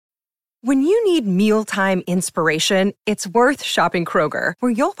When you need mealtime inspiration, it's worth shopping Kroger,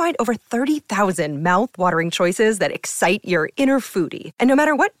 where you'll find over 30,000 mouth-watering choices that excite your inner foodie. And no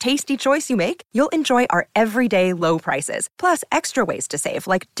matter what tasty choice you make, you'll enjoy our everyday low prices, plus extra ways to save,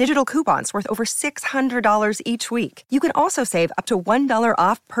 like digital coupons worth over $600 each week. You can also save up to $1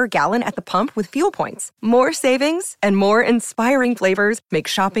 off per gallon at the pump with fuel points. More savings and more inspiring flavors make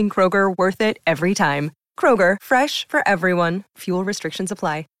shopping Kroger worth it every time. Kroger, fresh for everyone. Fuel restrictions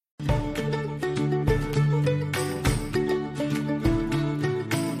apply.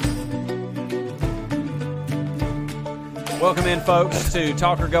 Welcome in, folks, to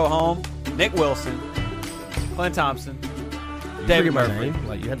Talk or Go Home. Nick Wilson, Clint Thompson, David Murphy.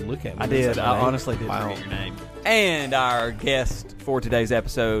 Like, you had to look at me. I did. I honestly did forget your name. And our guest for today's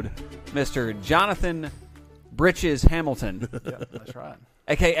episode, Mr. Jonathan Britches Hamilton. Yeah, that's right.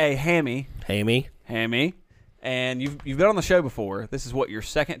 A.K.A. Hammy. Hammy. And you've been on the show before. This is what, your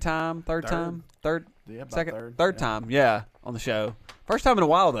second time? Third time? Third? Yeah, about second? third. Time, yeah, on the show. First time in a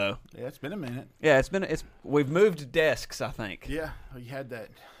while, though. Yeah, it's been a minute. Yeah, we've moved desks, I think. Yeah, you had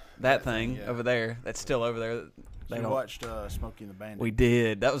that thing yeah. over there. That's still over there. We watched Smokey and the Bandit. We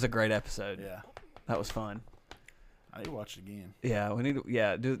did. That was a great episode. Yeah. That was fun. I need to watch it again. Yeah, we need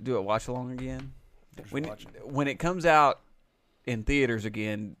to do a watch along again. When it comes out in theaters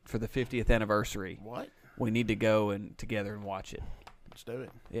again for the 50th anniversary. What? We need to go together and watch it. Let's do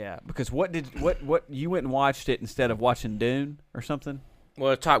it. Yeah, because what you went and watched it instead of watching Dune or something?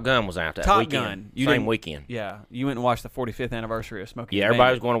 Well, Top Gun was out that Top weekend. Gun. You Same didn't- weekend. Yeah, you went and watched the 45th anniversary of Smokey. Yeah, and the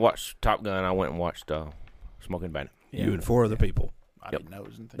everybody was Bandit. going to watch Top Gun. I went and watched Smoking Bandit. Yeah. You and four other people. I didn't know it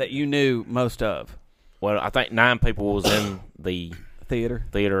was in that you knew most of. Well, I think 9 people was in the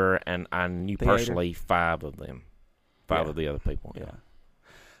Theater, and I knew Theater. personally 5 of them. 5 Yeah. of the other people. Yeah.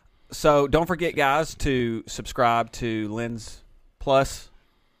 So don't forget, guys, to subscribe to Lens Plus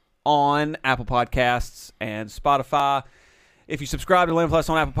on Apple Podcasts and Spotify. If you subscribe to Lens Plus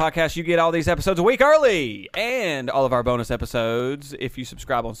on Apple Podcasts, you get all these episodes a week early and all of our bonus episodes. If you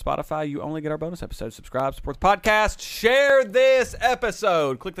subscribe on Spotify, you only get our bonus episodes. Subscribe, support the podcast, share this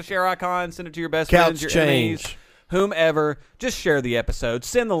episode. Click the share icon, send it to your best friends, your enemies, whomever. Just share the episode.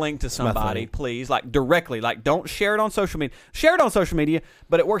 Send the link to somebody, please. Like, directly. Like, don't share it on social media. Share it on social media,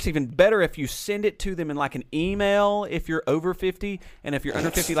 but it works even better if you send it to them in, like, an email if you're over 50, and if you're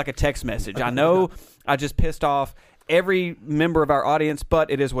under 50, like a text message. I know I just pissed off every member of our audience, but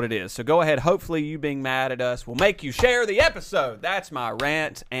it is what it is. So go ahead. Hopefully you being mad at us will make you share the episode. That's my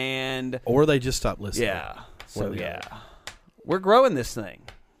rant. Or they just stop listening. Yeah. So, yeah. We're growing this thing.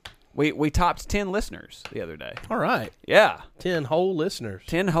 We topped 10 listeners the other day. All right. Yeah. 10 whole listeners.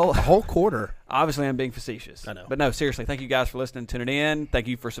 10 whole. A whole quarter. Obviously, I'm being facetious. I know. But no, seriously, thank you guys for listening, tuning in. Thank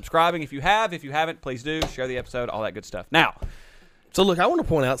you for subscribing. If you haven't, please do. Share the episode, all that good stuff. Now. So, look, I want to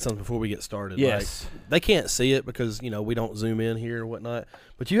point out something before we get started. Yes. Like, they can't see it because, we don't zoom in here or whatnot.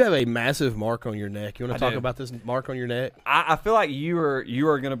 But you have a massive mark on your neck. You want to talk about this mark on your neck? I feel like you are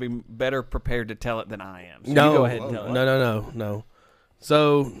going to be better prepared to tell it than I am. So you go ahead and tell it. No.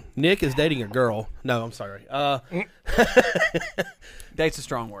 So, Nick is dating a girl. No, I'm sorry. Date's a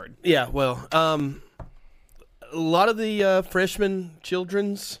strong word. Yeah, well, a lot of the freshman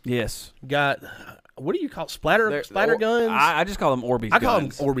children's got, what do you call splatter guns? I just call them Orbeez guns. I call them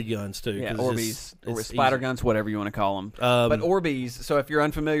Orbeez guns, too. Yeah, Orbeez. Or splatter guns, whatever you want to call them. But Orbeez, so if you're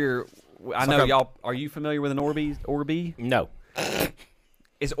unfamiliar, I know y'all, are you familiar with an Orbeez? No.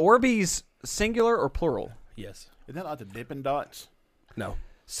 Is Orbeez singular or plural? Yes. Isn't that like the Dippin' Dots? No.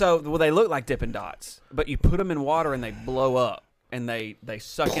 So, they look like Dippin' Dots, but you put them in water and they blow up, and they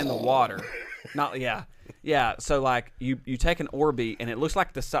suck in the water. Yeah. So, like, you take an Orbeez, and it looks like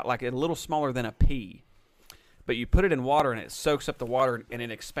a little smaller than a pea, but you put it in water, and it soaks up the water, and it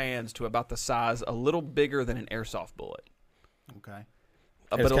expands to about the size, a little bigger than an airsoft bullet. Okay.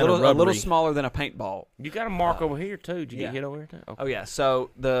 But a little smaller than a paintball. You got a mark over here, too. Did you get hit over here, too? Okay. Oh, yeah.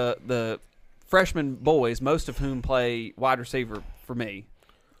 So, the freshman boys, most of whom play wide receiver for me,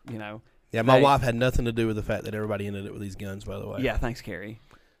 Yeah, my wife had nothing to do with the fact that everybody ended up with these guns, by the way. Yeah, thanks, Carrie.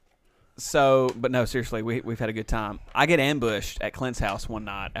 So, but no, seriously, we've had a good time. I get ambushed at Clint's house one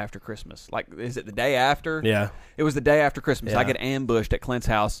night after Christmas. Like, is it the day after? Yeah. It was the day after Christmas. Yeah. I get ambushed at Clint's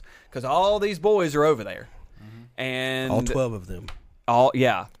house because all these boys are over there. Mm-hmm. And all 12 of them.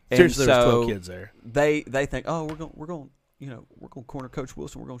 Yeah. Seriously, and there's so 12 kids there. They think, oh, we're going to corner Coach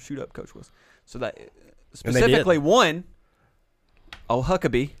Wilson. We're going to shoot up Coach Wilson. So that specifically one,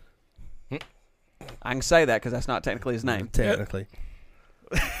 Huckabee. I can say that because that's not technically his name. Technically.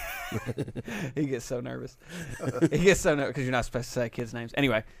 He gets so nervous. He gets so nervous because you're not supposed to say kids' names.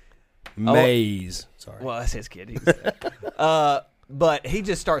 Anyway. Maze. Sorry. Well, that's his kid. But he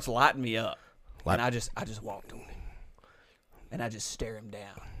just starts lighting me up, and I just walked on him, and I just stare him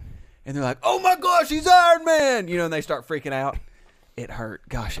down, and they're like, "Oh my gosh, he's Iron Man!" And they start freaking out. It hurt.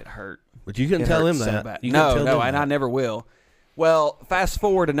 Gosh, it hurt. But you couldn't tell him so that. bad. You No, couldn't tell them and that. I never will. Well, fast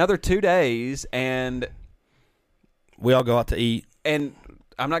forward another 2 days, and We all go out to eat. I'm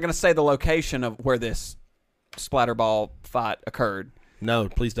not going to say the location of where this splatterball fight occurred. No,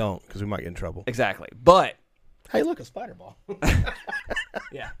 please don't, because we might get in trouble. Exactly. But Hey, look, a spider ball.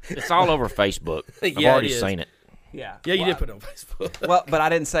 yeah. It's all over Facebook. I've Yeah, already it is. seen it. Yeah. Yeah, you Well, did put it on Facebook. Well, but I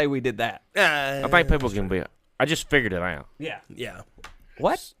didn't say we did that. I think people can be. I just figured it out. Yeah. Yeah.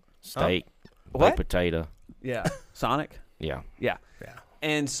 What? Steak, What? baked potato. Yeah. Sonic? Yeah. Yeah. Yeah.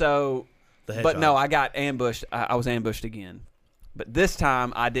 And so, The but no, hedgehog. I got ambushed. I was ambushed again. But this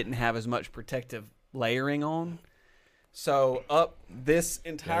time, I didn't have as much protective layering on. So, up this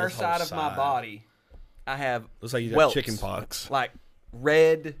entire this whole side of my side. body, I have Looks like you got welts. chicken pox. Like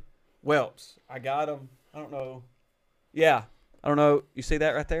red whelps. I got them. I don't know. Yeah. I don't know. You see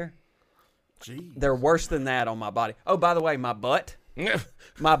that right there? Gee. They're worse than that on my body. Oh, by the way, my butt.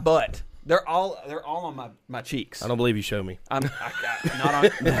 My butt. They're all on my cheeks. I don't believe you showed me. Not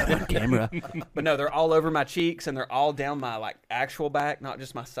on camera. But no, they're all over my cheeks and they're all down my actual back, not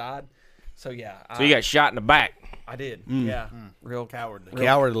just my side. So yeah. So you got shot in the back. I did. Yeah. Real Cowardly.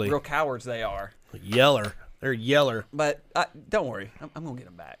 Cowardly. Real cowards they are. Yeller. They're yeller. But don't worry. I'm going to get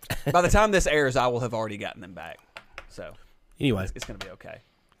them back. By the time this airs, I will have already gotten them back. So Anyway, it's going to be okay.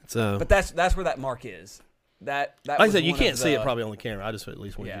 it's But that's where that mark is. That like I was said, you one can't of see it the- probably on the camera. I just at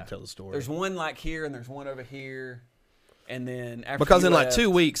least wanted Yeah. you to tell the story. There's one here and there's one over here. And then after Because you in like left-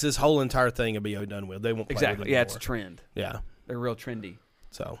 2 weeks, this whole entire thing will be done with. They won't play with Exactly. it Yeah, it's a anymore. trend. Yeah. They're real trendy.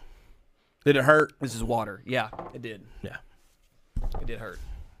 So, did it hurt? This is water. Yeah, it did. Yeah. It did hurt.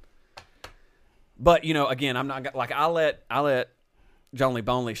 But again, I'm not like I let John Lee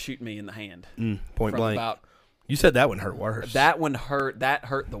Bonley shoot me in the hand. Point from blank. About, You said that one hurt worse. that one hurt. That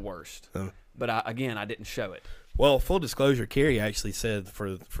hurt the worst. Oh. But I didn't show it. Well, full disclosure, Kerry actually said for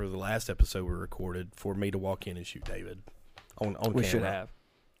the last episode we recorded for me to walk in and shoot David on camera. We should have.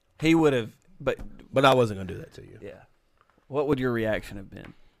 He would have. But But I wasn't going to do that to you. yeah. What would your reaction have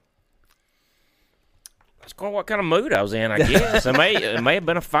been? It's going what kind of mood I was in, I guess. It may have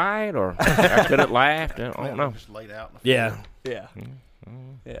been a fight, or I could have laughed. I don't know. Just laid out. In the Yeah. Yeah.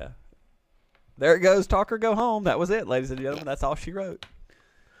 Yeah. There it goes. Talk or go home. That was it, ladies and gentlemen. That's all she wrote.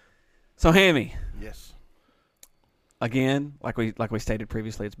 So, Hammy, Yes. again, like we stated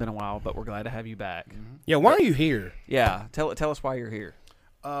previously, it's been a while, but we're glad to have you back. Yeah, why are you here? Yeah. Tell us why you're here.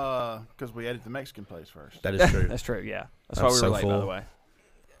 Because we ate at the Mexican place first. That is true. That's true. Yeah. That's I'm why we so were late, by full. the way.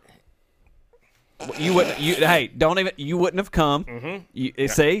 You wouldn't. Hey, don't even. You wouldn't have come. Mm-hmm. You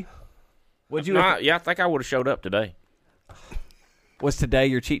see? Would you? Yeah, I think I would have showed up today. Was today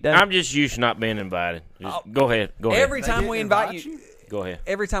your cheat day? I'm just used to not being invited. Just go ahead. Go ahead. Every time we invite you, Go ahead.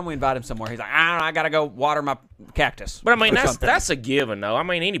 every time we invite him somewhere, he's like, I gotta go water my cactus. But I mean, Or something. that's a given, though. I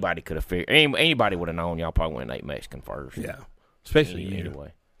mean, anybody could have figured. Anybody would have known y'all probably went and ate Mexican first. Yeah. Especially you.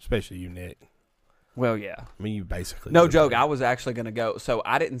 Anyway. Especially you, Nick. Well, yeah. I mean, you basically. No did. joke. I was actually going to go. So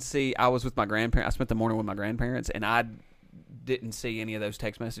I didn't see. I was with my grandparents. I spent the morning with my grandparents, and I didn't see any of those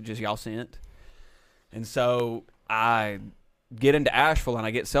text messages y'all sent. And so I get into Asheville, and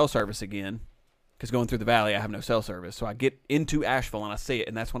I get cell service again because going through the valley, I have no cell service. So I get into Asheville, and I see it,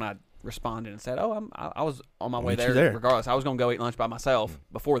 and that's when I responded and said, "Oh, I was on my way Meet you there, there. regardless. I was going to go eat lunch by myself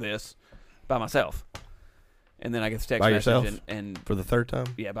before this, by myself." And then I get the text By message, yourself? and For the third time?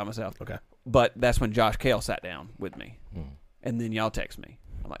 yeah, by myself. Okay. But that's when Josh Kale sat down with me, and then y'all text me.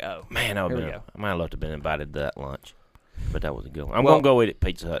 I'm like, oh, Man, here we go. I might have loved to have been invited to that lunch. But that was a good one. I'm Well- going to go eat at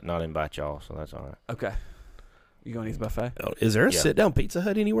Pizza Hut, not invite y'all, so that's all right. Okay, you going to eat the buffet? Oh, is there a Yeah. sit-down Pizza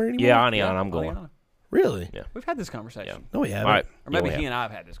Hut anywhere anymore? Yeah, I'm going. Aliana. Really? Yeah. We've had this conversation, No, we haven't. All right. or maybe Yeah, we he have. and I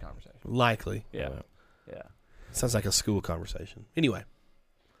have had this conversation. Likely. Yeah, yeah, Sounds like a school conversation. Anyway.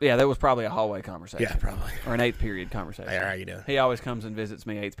 yeah. That was probably a hallway conversation. Yeah, probably. or an 8th period conversation. Hey, how you doing? He always comes and visits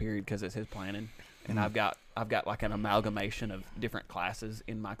me 8th period because it's his planning, and Mm. I've got like an amalgamation of different classes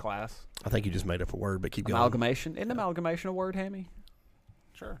in my class. I think you just made up a word, but keep going. Amalgamation, isn't amalgamation a word, Hammy?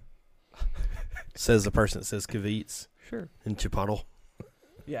 Sure. Says the person that says Kavitz Sure. in Chipotle.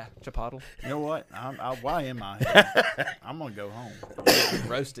 Yeah, chipotle, You know what? Why am I here? I'm going to go home.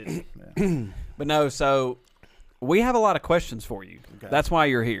 roasted. But no, so we have a lot of questions for you. Okay. That's why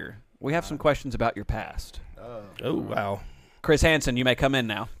you're here. We have some questions about your past. Oh, wow. Chris Hansen, you may come in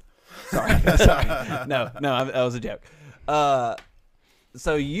now. Sorry. Sorry. No, that was a joke.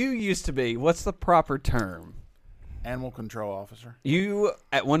 So you used to be, what's the proper term? Animal control officer. You,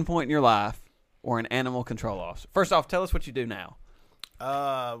 at one point in your life, were an animal control officer. First off, tell us what you do now.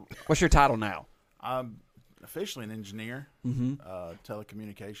 What's your title now? I'm officially an engineer,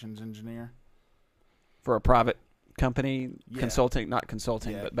 telecommunications engineer. For a private company, consulting, not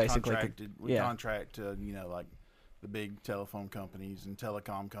consulting, but basically. We contract to, like the big telephone companies and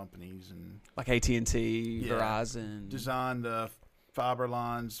telecom companies. And like AT&T, Verizon. Design the fiber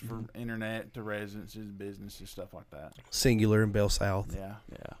lines for internet to residences, businesses, stuff like that. Singular in Bell South. Yeah.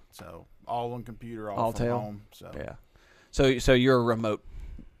 So all on computer, all from Tail. home. So So you're a remote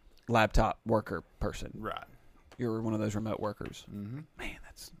laptop worker person. Right. You're one of those remote workers. Mm-hmm. Man,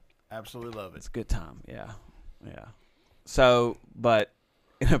 that's absolutely love it. It's a good time. Yeah. So, but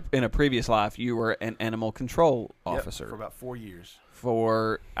in a previous life, you were an animal control officer for about 4 years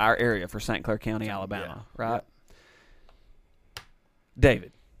for our area, for St. Clair County, Alabama, right? Yep.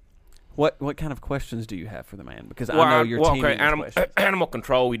 David, what kind of questions do you have for the man? Because I know your team. Animal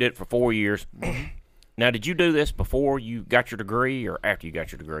control. We did it for 4 years. Now, did you do this before you got your degree or after you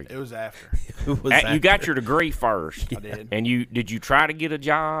got your degree? It was after. You got your degree first. I did. And did you try to get a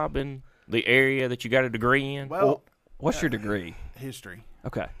job in the area that you got a degree in? Well, what's your degree? History.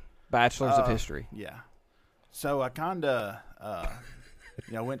 Okay, bachelor's of history. Yeah. So I kind of,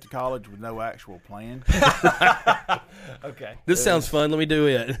 went to college with no actual plan. Okay. This sounds fun. Let me do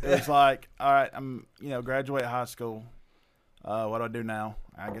it. It was like, all right, I'm, graduate high school. What do I do now?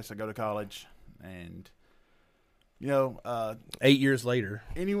 I guess I go to college. And, 8 years later,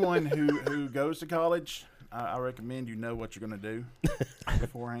 anyone who goes to college, I recommend you know what you're going to do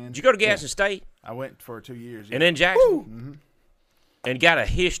beforehand. Did you go to Gaston State? I went for 2 years. And then Jackson? Mm-hmm. And got a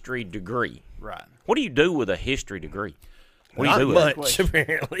history degree. Right. What do you do with a history degree? What Not do you do with much, it?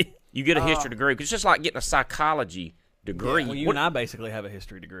 apparently. You get a history degree. 'Cause it's just like getting a psychology degree. Yeah, well, you and I basically have a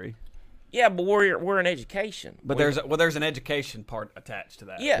history degree. Yeah, but we're in education. But there's an education part attached to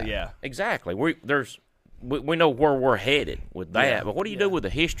that. Yeah, exactly. We know where we're headed with that. Yeah, but what do you do with a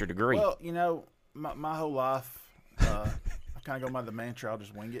history degree? Well, my whole life, I kind of go by the mantra, I'll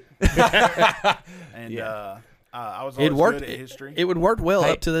just wing it. And I was always good at history. It would work well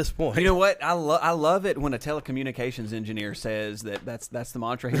up to this point. You know what? I love it when a telecommunications engineer says that's the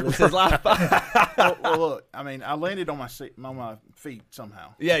mantra he lives his life by. well, look, I mean, I landed on my feet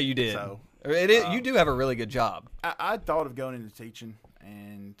somehow. Yeah, you did. So you do have a really good job. I thought of going into teaching,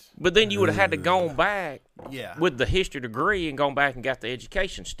 but then you would have had to go back Yeah. with the history degree and gone back and got the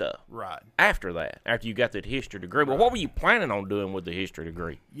education stuff. Right. After that, after you got the history degree. But what were you planning on doing with the history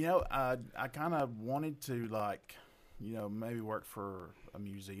degree? I kind of wanted to, maybe work for a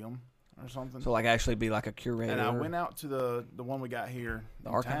museum or something. So, actually be like a curator. And I went out to the one we got here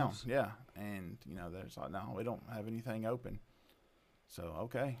in archives? town. Yeah. And, there's like, no, we don't have anything open. So,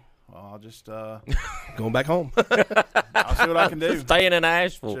 okay. Well, I'll just going back home. I'll see what I can do. Staying in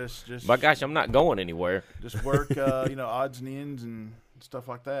Asheville. Just my gosh, I'm not going anywhere. Just work, odds and ends and stuff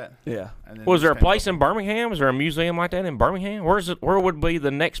like that. Yeah. And then Was there a place in Birmingham? Was there a museum like that in Birmingham? Where would be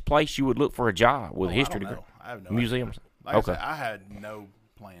the next place you would look for a job with history degree? I have no museums. Like I said, I had no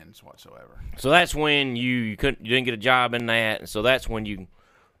plans whatsoever. So that's when you didn't get a job in that, and so that's when you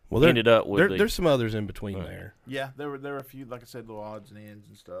ended up with. There's some others in between there. Yeah, there were a few, like I said, little odds and ends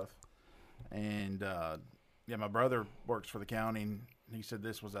and stuff. And my brother works for the county, and he said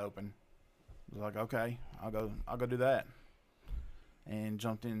this was open. I was like, okay, I'll go do that. And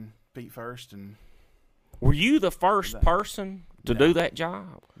jumped in feet first. And were you the first person to do that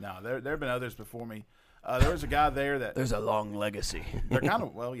job? No, there have been others before me. There was a guy there that there's a long legacy. They're kind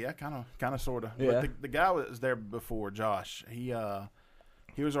of sort of. Yeah. But the guy was there before, Josh. He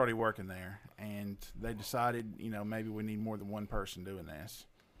was already working there, and they decided, maybe we need more than one person doing this.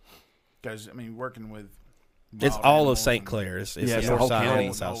 Because working with it's all of St. Clair. It's the whole side county.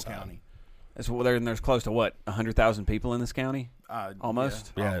 and the south side. There's close to what 100,000 people in this county.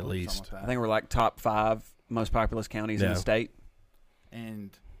 Almost. Yeah, at least. I think we're top 5 most populous counties in the state. And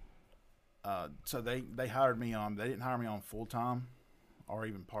so they hired me on. They didn't hire me on full time or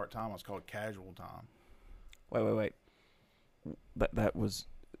even part time. It was called casual time. Wait. That was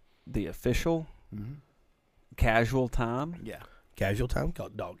the official casual time. Yeah. Casual time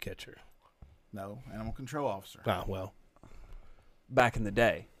called dog catcher. No, animal control officer. Ah, well. Back in the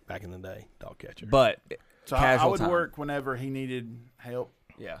day, dog catcher. But so I would work whenever he needed help.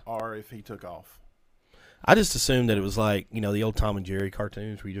 Yeah. Or if he took off. I just assumed that it was like, the old Tom and Jerry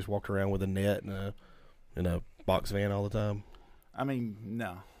cartoons where you just walked around with a net and a box van all the time.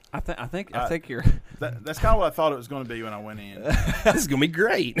 No. I think you're. That's kind of what I thought it was going to be when I went in. This is going to be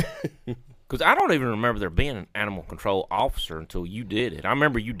great. Because I don't even remember there being an animal control officer until you did it. I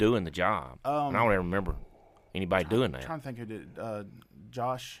remember you doing the job. And I don't even remember anybody doing that. I'm trying to think who did it.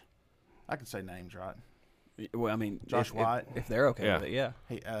 Josh. I can say names, right? Well, I mean, Josh White. If they're okay with it, yeah.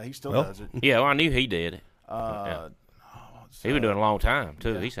 He still does it. Yeah, well, I knew he did it. He's been doing it a long time,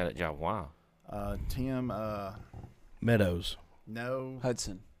 too. Yeah. He's had that job a while. Tim Meadows. No.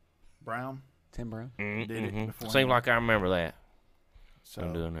 Hudson. Brown. Tim Brown. Did it before. Seems like I remember that. So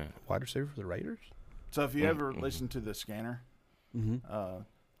I'm doing that. Wide receiver for the Raiders? So if you ever listen to the scanner, Mm-hmm.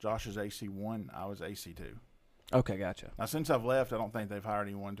 Josh is AC1, I was AC2. Okay, gotcha. Now, since I've left, I don't think they've hired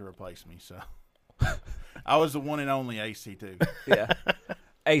anyone to replace me, so I was the one and only AC2. Yeah.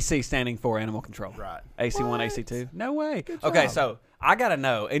 AC standing for animal control. Right. AC1, AC2. No way. Okay, so I got to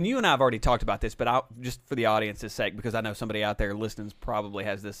know, and you and I have already talked about this, but just for the audience's sake, because I know somebody out there listening probably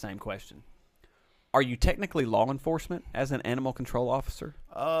has this same question. Are you technically law enforcement as an animal control officer?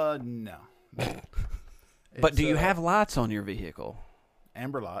 No. But do you have lights on your vehicle?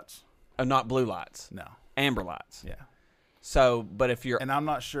 amber lights? Not blue lights. No. Amber lights. Yeah. So, but if you're... And I'm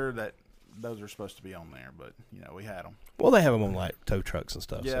not sure that those are supposed to be on there, but, we had them. Well, they have them on, like, tow trucks and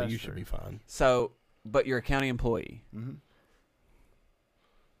stuff, Yeah, so you sure. should be fine. So, but you're a county employee. Mm-hmm.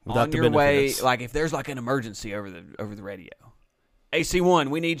 Without On the your way, benefits. like if there's like an emergency over the radio, AC1,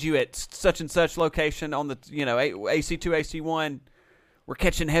 we need you at such and such location on the AC2, AC1. We're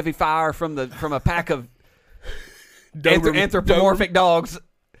catching heavy fire from a pack of anthropomorphic dogs.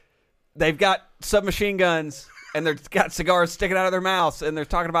 They've got submachine guns and they've got cigars sticking out of their mouths and they're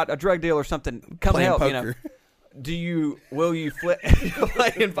talking about a drug deal or something. Come Playing help, poker. Will you flip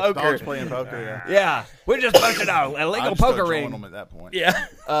playing poker? Dogs playing poker, yeah. Yeah, we just busted an illegal I'd poker start ring. joining them at that point.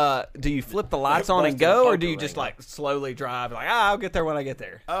 Yeah. Do you flip the lights on and Busted go, or poker do you ring. just like slowly drive? Like, I'll get there when I get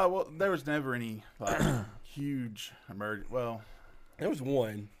there. Well, there was never any like huge emergency. Well, There was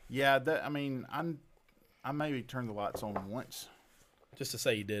one. yeah. I maybe turned the lights on once. Just to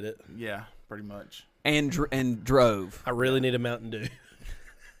say you did it. Yeah, pretty much. And drove. I really need a Mountain Dew.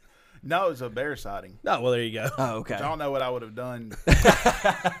 No, it was a bear sighting. Oh, well, there you go. Oh, okay. I don't know what I would have done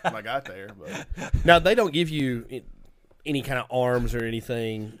when I got there, but Now, they don't give you any kind of arms or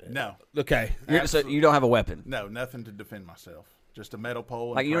anything. no, Okay. So you don't have a weapon. no, nothing to defend myself. Just a metal pole.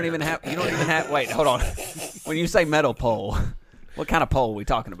 And Like you don't even prayer. have. Wait, hold on. When you say metal pole, what kind of pole are we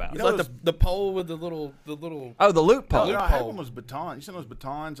talking about? It's like the pole with the little. Oh, the loop pole. No, I had one was baton. You see those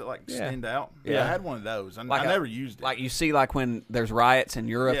batons that like extend out? Yeah. I had one of those. I Like never used it. Like you see, like when there's riots in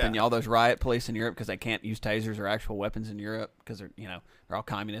Europe Yeah. and all those riot police in Europe because they can't use tasers or actual weapons in Europe because they're all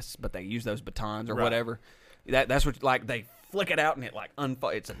communists, but they use those batons or Right. whatever. That's what like they flick it out and it like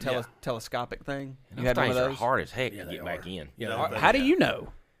it's a telescopic thing. You had one of Things are those. hard as heck to they get back in. Yeah. How do you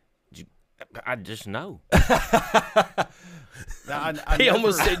know? I just know. I He never-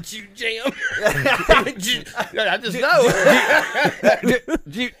 almost said Jew Jam. I just know.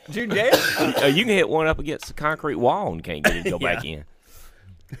 June Jam? You can hit one up against the concrete wall and can't get it to go back in.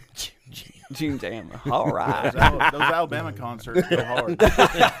 June Jam. All right. those Alabama concerts go hard.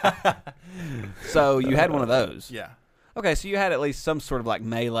 So you had one of those. Yeah. Okay, so you had at least some sort of like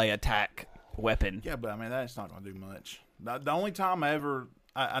melee attack weapon. Yeah, but I mean that's not going to do much. The only time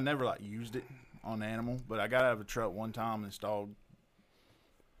I never like used it on an animal, but I got out of a truck one time and this dog,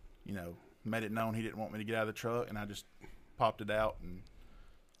 made it known he didn't want me to get out of the truck, and I just popped it out, and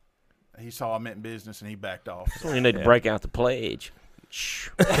he saw I meant business and he backed off. So you need to break out the pledge.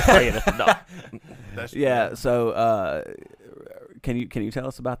 Praying at the dog. That's Yeah. So can you tell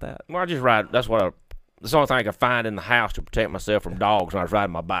us about that? Well, I just ride. That's the only thing I could find in the house to protect myself from dogs when I was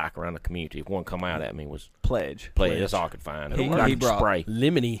riding my bike around the community. If one come out at me was Pledge. pledge. That's all I could find. He I could brought- spray.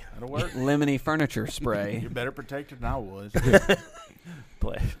 Lemony. That'll work. Lemony furniture spray. You're better protected than I was.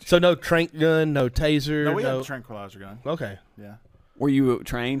 Pledge. So no trank gun, no taser. No, we had a tranquilizer gun. Okay. Yeah. Were you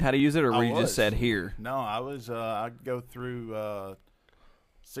trained how to use it, or I were you was. just said here? No, I was. I'd go through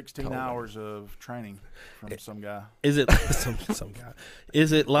 16 hours of training from some guy. Is it some guy?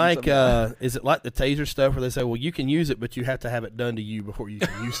 Is it like the taser stuff where they say, well, you can use it, but you have to have it done to you before you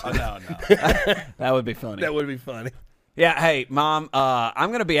can use it? No. That would be funny. That would be funny. Yeah. Hey, Mom.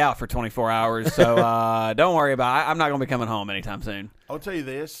 I'm gonna be out for 24 hours, so don't worry about it. I'm not gonna be coming home anytime soon. I'll tell you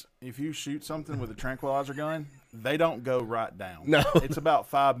this: if you shoot something with a tranquilizer gun, they don't go right down. No. It's about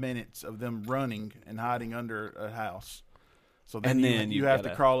 5 minutes of them running and hiding under a house. So then, And then you you have to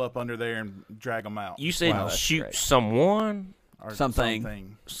gotta- crawl up under there and drag them out. You said Wow, that's shoot great. someone. Or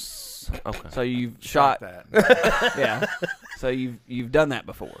something. Okay. So you've Shot shot. that. Yeah. So you've done that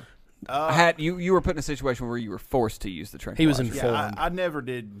before. You were put in a situation where you were forced to use the tranquilizer. He was Yeah, informed. I never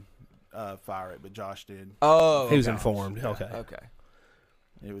did fire it, but Josh did. Oh. He was okay. informed. Okay. Okay.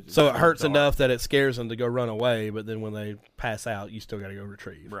 It was So it hurts dark. enough that it scares them to go run away, but then when they pass out, you still got to go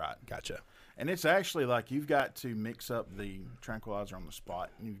retrieve. Right. Gotcha. And it's actually like you've got to mix up the tranquilizer on the spot.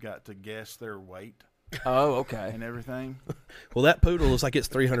 You've got to guess their weight. Oh, okay. and everything. Well, that poodle looks like it's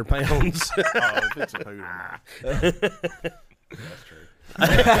 300 pounds. Oh, if it's a poodle, that's true.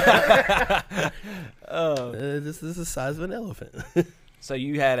 This is the size of an elephant. So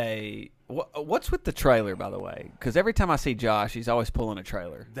you had what's with the trailer, by the way? Because every time I see Josh, he's always pulling a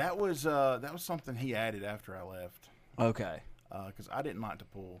trailer. That was something he added after I left. Okay. Because I didn't like to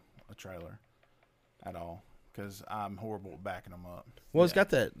pull a trailer at all. Because I'm horrible at backing them up. Well, it's got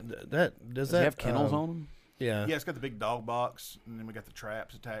that. Does that have kennels on them? Yeah. Yeah, it's got the big dog box, and then we got the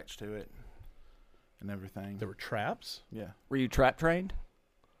traps attached to it, and everything. There were traps. Yeah. Were you trap trained?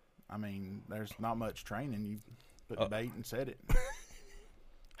 I mean, there's not much training. You put the bait and set it.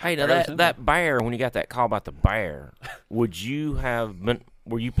 Hey, now that bear, when you got that call about the bear, were you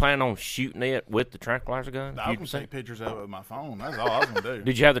planning on shooting it with the tranquilizer gun? I was going to take pictures of it with my phone. That's all I was going to do.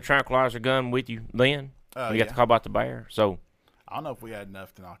 Did you have the tranquilizer gun with you then? When you got the call about the bear? So I don't know if we had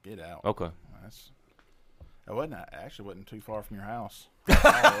enough to knock it out. Okay. It actually wasn't too far from your house.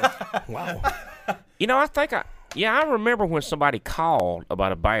 Wow. You know, I remember when somebody called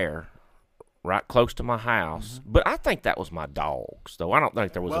about a bear right close to my house, but I think that was my dogs, though. I don't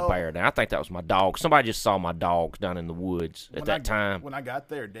think there was a bear there. I think that was my dogs. Somebody just saw my dogs down in the woods at that time. When I got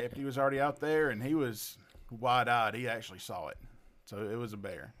there, deputy was already out there, and he was wide-eyed. He actually saw it. So it was a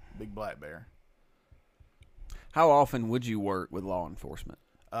bear, big black bear. How often would you work with law enforcement?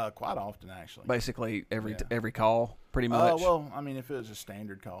 Quite often, actually. Basically every call, pretty much. Well, I mean, if it was a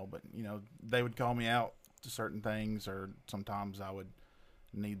standard call, but they would call me out to certain things, or sometimes I would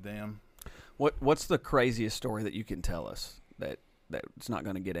need them. What's the craziest story that you can tell us that's not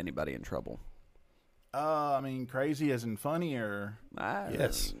going to get anybody in trouble? I mean, crazy as in funny, or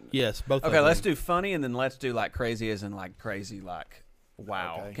yes, both. Okay, let's do funny, and then let's do like crazy as in like crazy, like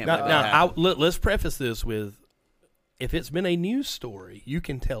wow. Okay. Now let's preface this with, if it's been a news story, you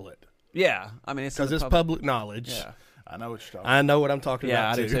can tell it. Yeah, I mean, because it's public knowledge. Yeah, I know what you're talking. I know what I'm talking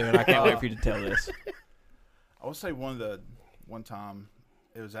about. Yeah, I do too, and I can't wait for you to tell this. I will say one time,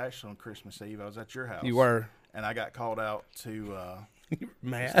 it was actually on Christmas Eve. I was at your house. You were, and I got called out to.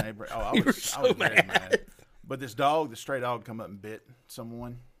 Mad. I was very mad. But this stray dog, come up and bit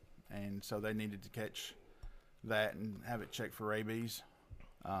someone, and so they needed to catch that and have it checked for rabies.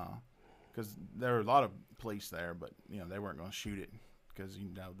 Because there were a lot of police there, but they weren't going to shoot it because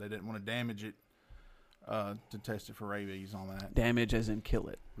they didn't want to damage it to test it for rabies on that. Damage as in kill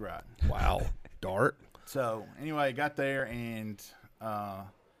it. Right. Wow. Dart. So anyway, I got there, and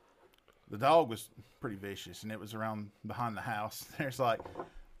the dog was pretty vicious, and it was around behind the house. There's like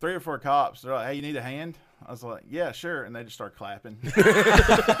 3 or 4 cops. They're like, "Hey, you need a hand?" I was like, "Yeah, sure," and they just start clapping.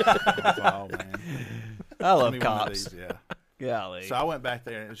 Oh man, I love cops. Yeah. Golly. So I went back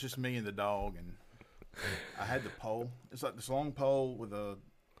there, and it was just me and the dog, and I had the pole. It's like this long pole with a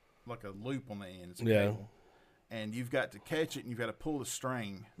loop on the end. It's a cable. And you've got to catch it, and you've got to pull the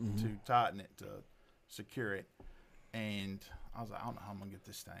string to tighten it to secure it. And I was like, I don't know how I'm going to get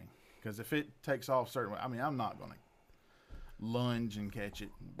this thing. Because if it takes off a certain way, I mean, I'm not going to lunge and catch it.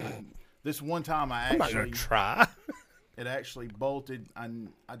 But this one time I'm not going to try. It actually bolted, and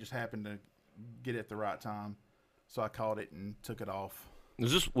I just happened to get it at the right time. So I caught it and took it off.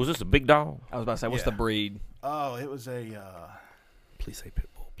 Was this a big dog? I was about to say, what's the breed? Oh, it was a. Please say pit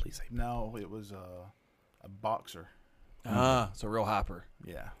bull. Please say. No, it was a boxer. It's a real hyper.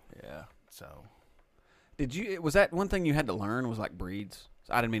 Yeah. Yeah. So. Was that one thing you had to learn? Was like breeds?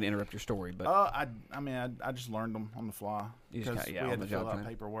 So I didn't mean to interrupt your story, but. I just learned them on the fly because we had to fill out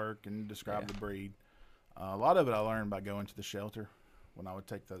paperwork and describe the breed. A lot of it I learned by going to the shelter when I would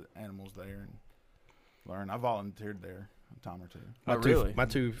take the animals there and learn. I volunteered there a time or two. My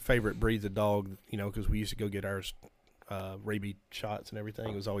two favorite breeds of dog, because we used to go get ours rabies shots and everything.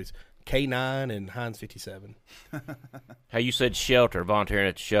 It was always K9 and Heinz 57. How you said shelter, volunteering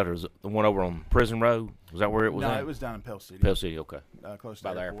at the shelter. Was the one over on Prison Road? Was that where it was? No, it was down in Pell City. Pell City, okay. Close to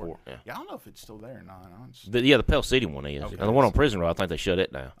by the airport. Yeah, I don't know if it's still there or not. The Pell City one is. Okay. The one on Prison Road, I think they shut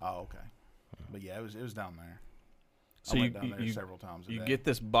it down. Oh, okay. But yeah, it was down there. So I went down there several times a day. You get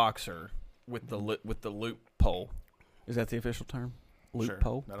this boxer with the loop pole. Is that the official term? Loop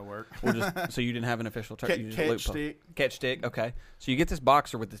pole? That'll work. So you didn't have an official term? Catch stick. Catch stick, okay. So you get this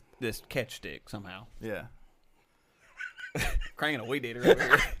boxer with this catch stick somehow. Yeah. Cranking a weed eater over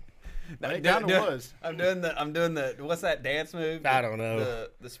here. It kind of was. I'm doing the what's that dance move? I don't know.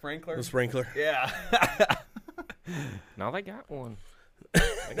 The sprinkler? The sprinkler. Yeah. No, they got one.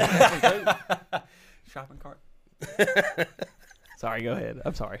 Shopping cart. Sorry, go ahead.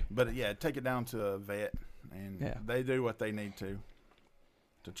 I'm sorry. But yeah, take it down to a vet, and they do what they need to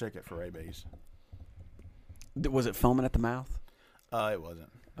check it for rabies. Was it foaming at the mouth? It wasn't.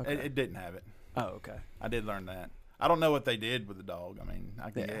 Okay. It didn't have it. Oh, okay. I did learn that. I don't know what they did with the dog. I mean,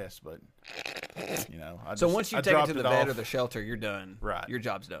 I can guess, but So once you take it to the vet or the shelter, you're done. Right. Your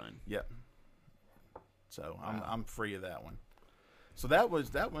job's done. Yep. So I'm free of that one. So that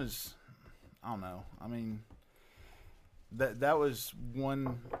was I don't know. I mean, that was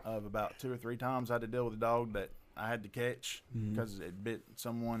one of about 2 or 3 times I had to deal with a dog that I had to catch because it bit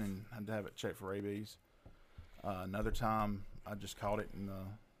someone and I had to have it checked for rabies. Another time I just caught it in the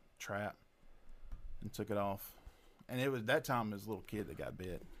trap and took it off. And it was that time it was a little kid that got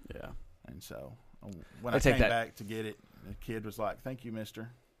bit. Yeah. And so when I came back to get it, the kid was like, "Thank you, mister." I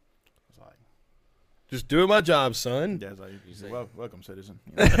was like, "Just doing my job, son." Yeah, like, welcome, citizen.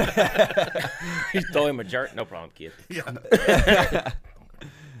 You throw him a jerk. No problem, kid. Yeah.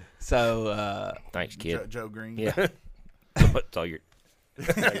 So thanks, kid. Joe Green. Yeah. It's all your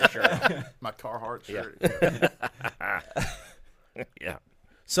shirt on. My Carhartt shirt. Yeah.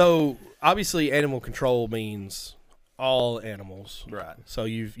 So obviously, animal control means all animals, right? So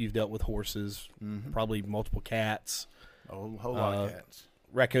you've dealt with horses, probably multiple cats, a whole lot of cats,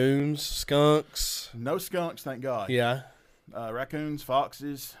 raccoons, skunks. No skunks, thank God. Yeah. Raccoons,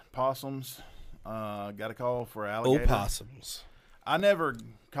 foxes, possums. Got a call for alligator. Opossums. I never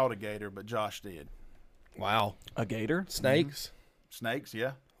caught a gator, but Josh did. Wow. A gator? Snakes? Snakes,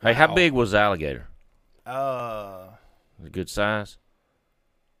 yeah. Hey, how big was the alligator? Was it good size?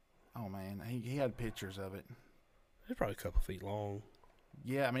 Oh, man. He had pictures of it. It's probably a couple feet long.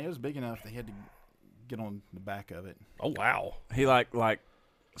 Yeah, I mean, it was big enough that he had to get on the back of it. Oh, wow. He like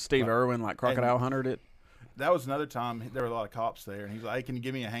Steve Irwin, like crocodile hunted it? That was another time. There were a lot of cops there, and he's like, "Hey, can you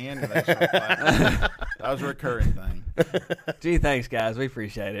give me a hand?" And that was a recurring thing. Gee, thanks, guys. We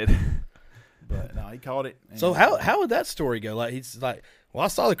appreciate it. But no, he caught it. So how would that story go? Like he's like, "Well, I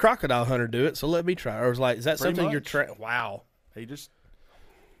saw the crocodile hunter do it, so let me try." Or was like, "Is that something you're trying?" Wow. He just.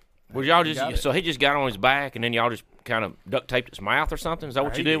 Well, y'all just so he just got on his back, and then y'all just kind of duct taped his mouth or something. Is that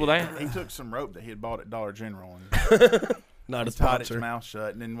what you did with that? He took some rope that he had bought at Dollar General and not a tied sponsor. its mouth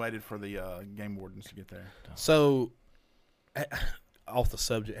shut, and then waited for the game wardens to get there. So, off the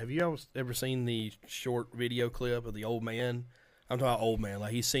subject, have you ever seen the short video clip of the old man? I'm talking about old man,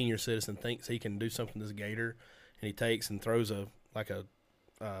 like he's senior citizen, thinks he can do something to this gator, and he takes and throws a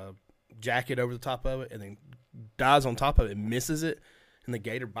jacket over the top of it, and then dives on top of it and misses it. And the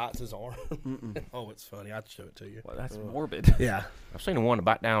gator bites his arm. Oh, it's funny. I'd show it to you. Well, that's morbid. Yeah. I've seen the one to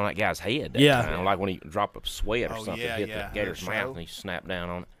bite down on that guy's head. Time, like when he dropped a sweat or something, hit the gator's mouth, and he snapped down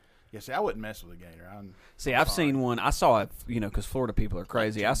on it. Yeah, see, I wouldn't mess with a gator. I've seen one. I saw it, because Florida people are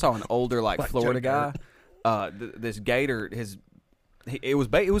crazy. I saw an older, Florida guy. This gator, it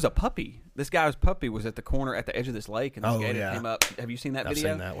was a puppy. This guy's puppy was at the corner at the edge of this lake, and the gator came up. Have you seen that video?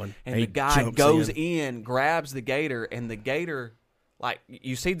 I've seen that one. And the guy goes in, grabs the gator, and the gator. Like,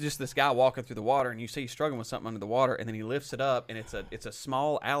 you see just this guy walking through the water, and you see he's struggling with something under the water, and then he lifts it up, and it's a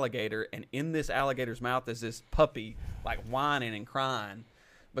small alligator, and in this alligator's mouth is this puppy, whining and crying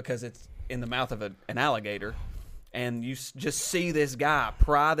because it's in the mouth of an alligator. And you just see this guy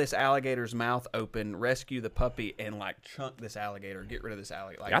pry this alligator's mouth open, rescue the puppy, and, chunk this alligator, get rid of this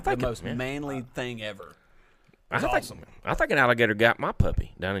alligator. The most manly thing ever. It's awesome. I think an alligator got my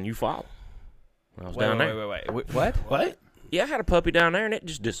puppy down in Eufaula when I was down there. Wait. What? Yeah, I had a puppy down there, and it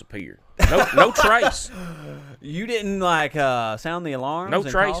just disappeared. No trace. You didn't, sound the alarms? No and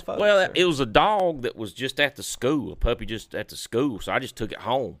trace. Call folks, Well, it was a dog that was just at the school, a puppy just at the school, so I just took it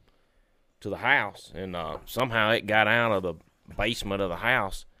home to the house, and somehow it got out of the basement of the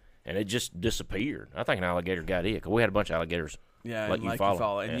house, and it just disappeared. I think an alligator got it, because we had a bunch of alligators. Yeah, in Lake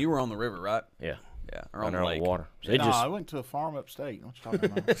Eufaula. And you were on the river, right? Yeah. Yeah, or on the lake. Water. So I went to a farm upstate. What you talking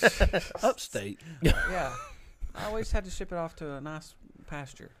about? Upstate. Yeah. I always had to ship it off to a nice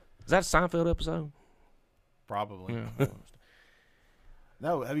pasture. Is that a Seinfeld episode? Probably. Yeah.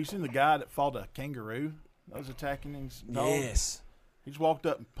 No, have you seen the guy that fought a kangaroo that was attacking his dog? Yes. He just walked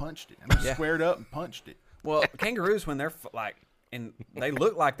up and punched it. Squared up and punched it. Well, kangaroos, when they're and they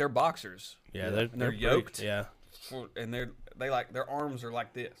look like they're boxers. Yeah, they're yoked. Yeah. And their arms are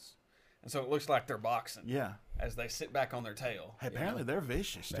like this. And so it looks like they're boxing. Yeah. As they sit back on their tail. Hey, apparently they're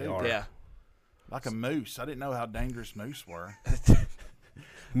vicious, too. They are. Yeah. Like a moose. I didn't know how dangerous moose were.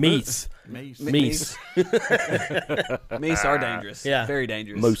 Meese. Meese. Meese are dangerous. Yeah. Very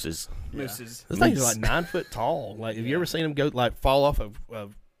dangerous. Mooses. Mooses. Those things are 9 foot tall. Have you ever seen them go fall off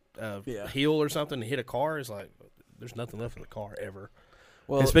a hill or something and hit a car? It's like there's nothing left of the car ever.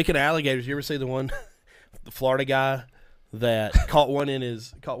 Well, and speaking of alligators, you ever see the one, the Florida guy that caught one in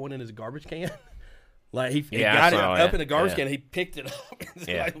his garbage can? He got it up in the garbage can. He picked it up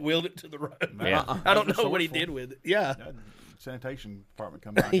and wheeled it to the road. Yeah. I don't know what he did with it. Yeah. sanitation department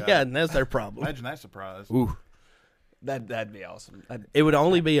come by. And Yeah, and that's their problem. Imagine that surprise. Ooh. That'd be awesome. It would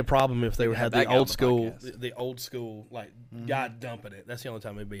only be a problem if they have had that the guy on old the school, podcast. the old school like guy dumping it. That's the only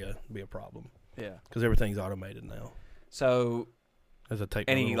time it'd be a problem Yeah. because everything's automated now. So, As I take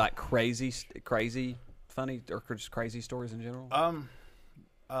any like crazy, funny, or just crazy stories in general?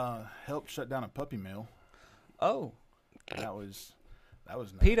 Helped shut down a puppy mill. Oh, That was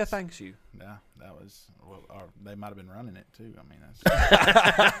nuts. PETA thanks you. Yeah, that was. Well, or they might have been running it too. I mean,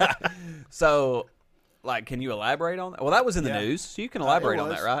 that's. So, like, can you elaborate on that? Well, that was in the Yeah. news, so you can elaborate It on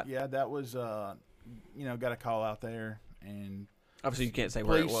that, was. right? Yeah, that was. Got a call out there, and Obviously, you can't say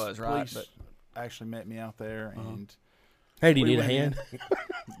where it police- was, right? police actually met me out there, and Hey, do you we need a went in. hand?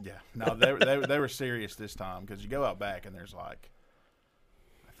 Yeah, no, they were serious this time because you go out back and there's like,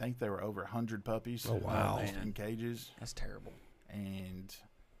 I think there were over 100 puppies. Oh, wow. In cages, That's terrible. and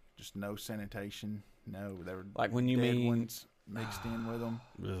just no sanitation. No, they were Like when you dead mean- ones mixed in with them.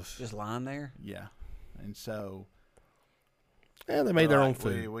 Just lying there. Yeah, and so Yeah, they made their they're own like,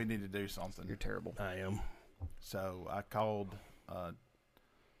 food. We need to do something. You're terrible. I am. So I called a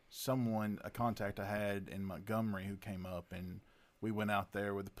contact I had in Montgomery who came up, and we went out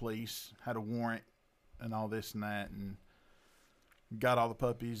there with the police, had a warrant and all this and that, and got all the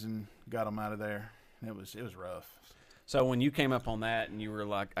puppies and got them out of there. It was rough. So when you came up on that and you were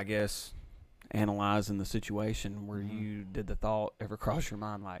like, I guess, analyzing the situation, where you did the thought ever cross your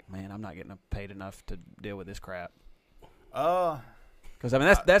mind, like, man, I'm not getting paid enough to deal with this crap? Because I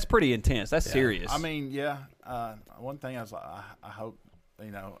mean that's pretty intense. That's serious. I mean, yeah. One thing I was like, I hope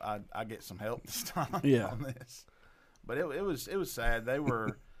I get some help this time on this. But it was sad. They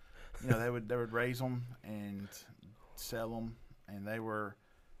were, they would raise them and sell them, and they were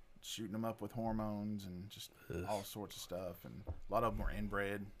shooting them up with hormones and just all sorts of stuff, and a lot of them were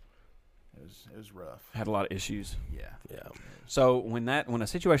inbred. It was rough. had a lot of issues. Yeah. So when a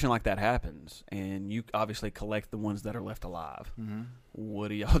situation like that happens, and you obviously collect the ones that are left alive, what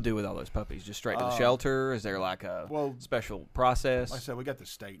do y'all do with all those puppies? Just straight to the shelter? Is there like a special process? Like I said, we got the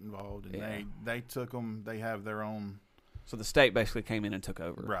state involved, and they took them. They have their own. So the state basically came in and took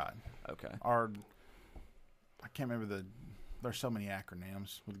over. Right. Okay. I can't remember there's so many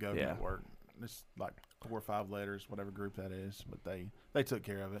acronyms with government work. It's like 4 or 5 letters, whatever group that is, but they took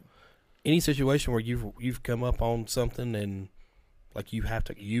care of it. Any situation where you've come up on something and like you have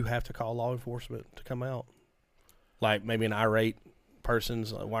to call law enforcement to come out, like maybe an irate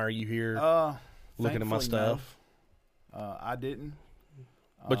person's like, why are you here looking at my stuff? No. I didn't.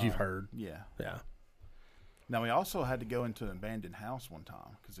 But you've heard. Yeah. Yeah. Now, we also had to go into an abandoned house one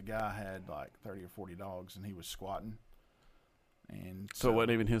time because the guy had like 30 or 40 dogs, and he was squatting. And So it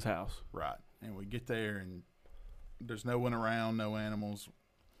wasn't even his house. Right. And we get there, and there's no one around, no animals.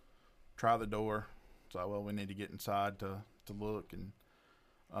 Try the door. So, well, we need to get inside to look. And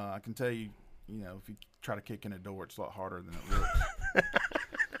I can tell you, if you try to kick in a door, it's a lot harder than it looks.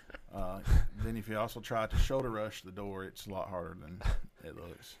 Then if you also try to shoulder rush the door, it's a lot harder than it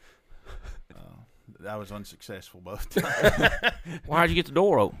looks. I was unsuccessful both times. Why'd you get the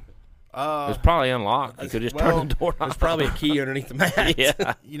door open? It's probably unlocked. You could just turn the door off. There's probably a key underneath the mat.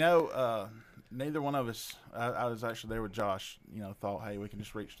 Yeah. Neither one of us, I was actually there with Josh, thought, hey, we can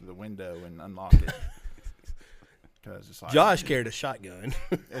just reach to the window and unlock it. Because it's like, Josh carried a shotgun.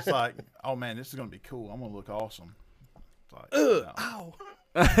 It's like, oh, man, this is going to be cool. I'm going to look awesome. It's like, no. Ow.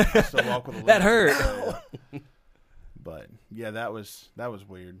 I still walk with a That limp. hurt. But, yeah, that was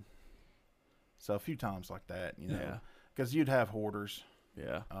weird. So a few times like that, Yeah. Because you'd have hoarders.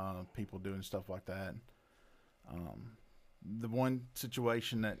 Yeah. People doing stuff like that. The one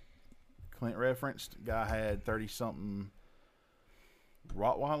situation that Clint referenced, guy had 30-something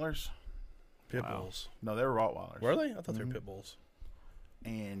Rottweilers. Pit bulls. No, they were Rottweilers. Were they? I thought they were pit bulls.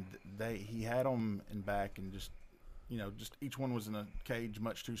 And he had them in back, and just each one was in a cage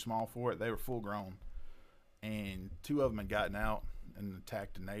much too small for it. They were full grown, and 2 of them had gotten out and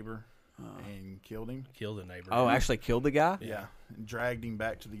attacked a neighbor and killed him. Killed a neighbor. Oh, actually killed the guy? Yeah, and dragged him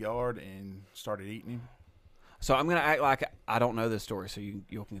back to the yard and started eating him. So I'm going to act like I don't know this story, so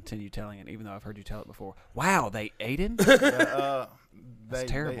you'll continue telling it, even though I've heard you tell it before. Wow, they ate him? That's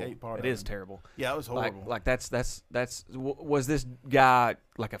terrible. They ate part it of is him. terrible. Yeah, it was horrible. Like that's was this guy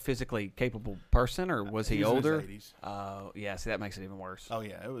like a physically capable person, or was he was in his older? 80s. Yeah. See, that makes it even worse. Oh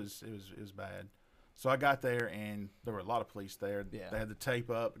yeah, it was bad. So I got there, and there were a lot of police there. Yeah. They had the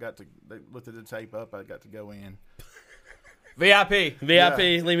tape up. They lifted the tape up. I got to go in. VIP.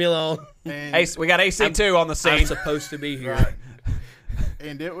 Leave me alone. And, We got AC2 on the scene. I'm supposed to be here. right.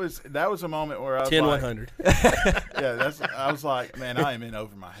 And that was a moment where I was 10 like, 100. I was like, man, I am in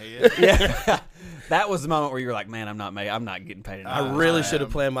over my head. Yeah. That was the moment where you were like, man, I'm not getting paid enough. I really should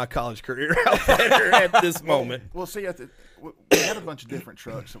have planned my college career out better at this moment. Well, see, we had a bunch of different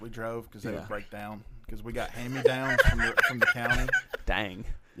trucks that we drove because they would break down because we got hand-me-downs from the county. Dang.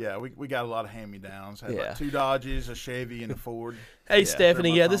 Yeah, we got a lot of hand-me-downs. Had like 2 Dodges, a Chevy, and a Ford. Hey,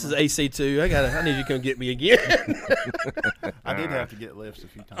 Stephanie, this is AC2. I need you to come get me again. I did have to get lifts a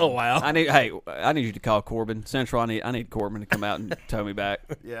few times. Oh, wow. I need you to call Corbin Central. I need Corbin to come out and tow me back.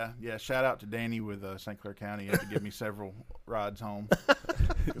 Yeah. Shout out to Danny with St. Clair County. He had to give me several rides home.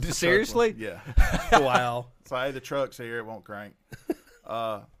 Seriously? Yeah. Wow. So, hey, the truck's here. It won't crank.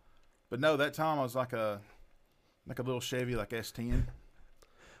 But no, that time I was like a little Chevy, like S10.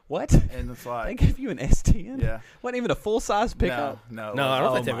 What? And it's like they gave you an S10? Yeah. Wasn't even a full-size pickup? No, I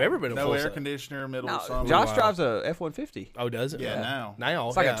don't think they've ever been a no full air size. conditioner, middle No, of summer. Josh drives a F-150. Oh, does it? Yeah, now.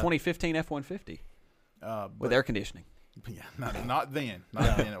 It's like a 2015 F-150 with air conditioning. Yeah, not then.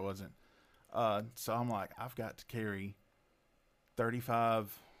 Not then it wasn't. So I'm like, I've got to carry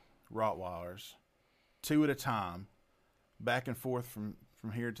 35 Rottweilers, 2 at a time, back and forth from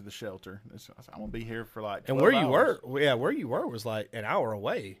here to the shelter. I'm gonna be here for like 12 And where hours. you were was like an hour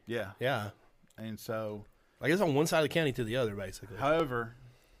away. Yeah. Yeah. And so, Like it's on one side of the county to the other, basically. however,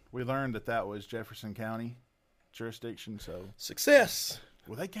 we learned that was Jefferson County jurisdiction. So, Success.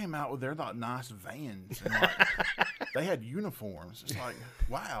 well, they came out with their like nice vans. And, like, they had uniforms. It's like,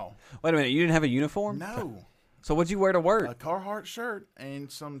 wow. Wait a minute, you didn't have a uniform? No. So what'd you wear to work? A Carhartt shirt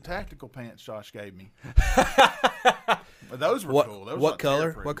and some tactical pants Josh gave me. But those were cool. Those What like color?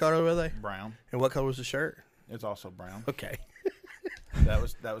 tear-proof. What color were they? Brown. And what color was the shirt? It's also brown. Okay. That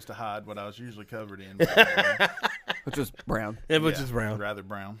was to hide what I was usually covered in. But, Which was brown. Which is brown. Rather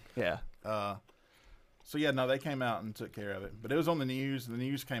brown. Yeah. So yeah, no, they came out and took care of it. But it was on the news. The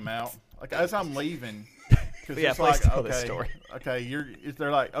news came out like as I'm leaving. Yeah, it's please like, tell okay, this story. Okay,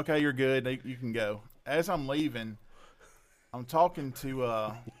 they're like, okay, you're good. You can go. As I'm leaving, I'm talking to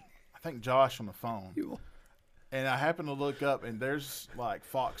I think Josh on the phone. And I happen to look up, and there's like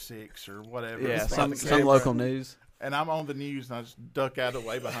Fox 6 or whatever. Yeah, It's some like the camera. local news. And I'm on the news, and I just duck out of the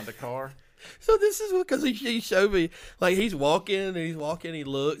way behind the car. So this is because he showed me, like he's walking, he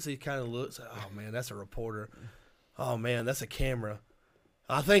looks, he kind of looks, oh man, that's a reporter. Oh man, that's a camera.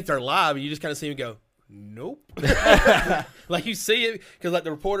 I think they're live, and you just kind of see him go, nope. Like you see it, because like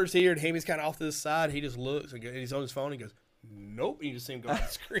the reporter's here, and Hamy's kind of off to the side, he just looks, and he's on his phone, and he goes, nope, and you just see him go on the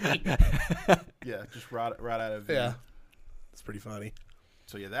screen. Yeah, just right out of view. Yeah. It's pretty funny.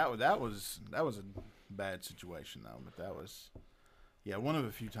 So yeah, that was a bad situation though, but that was one of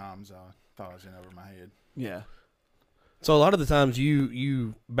the few times I thought I was in over my head. Yeah. So a lot of the times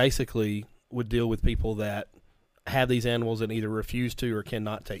you basically would deal with people that have these animals and either refuse to or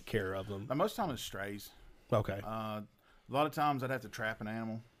cannot take care of them. Now, most of the time it's strays. Okay. A lot of times I'd have to trap an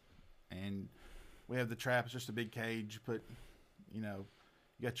animal, and we have the trap. It's just a big cage. You put, you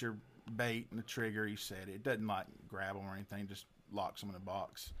got your bait and the trigger. You set it. It doesn't like grab them or anything. Just locks them in a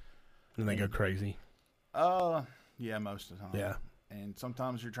box. And they go crazy. Yeah, most of the time. Yeah. And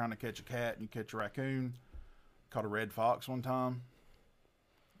sometimes you're trying to catch a cat and you catch a raccoon. Caught a red fox one time.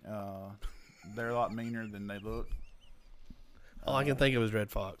 They're a lot meaner than they look. All I can think of is red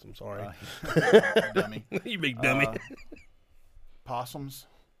fox. I'm sorry. Dummy. You big dummy. Possums.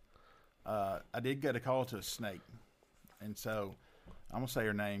 I did get a call to a snake. And so I'm going to say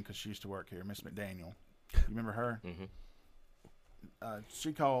her name because she used to work here, Miss McDaniel. You remember her? Mm-hmm.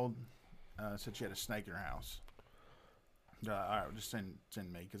 She called, said she had a snake in her house. All right, just send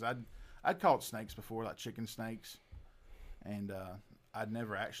me because I'd caught snakes before, like chicken snakes, and I'd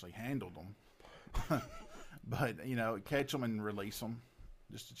never actually handled them. But catch them and release them,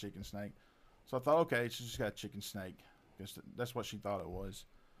 just a chicken snake. So I thought, okay, she just got a chicken snake. Guess that's what she thought it was.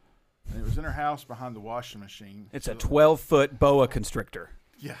 And it was in her house behind the washing machine. It's a 12-foot boa constrictor.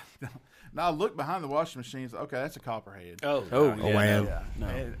 Yeah. Now I looked behind the washing machine. Okay, that's a copperhead. Oh, wow. Yeah. No.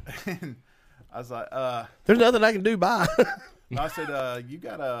 And I was like, There's nothing I can do. Bye. I said, you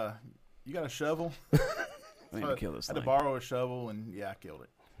got a shovel? I need to kill this I had to thing. borrow a shovel, and I killed it.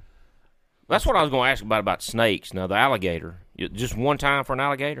 That's what I was going to ask about snakes. Now, the alligator. Just one time for an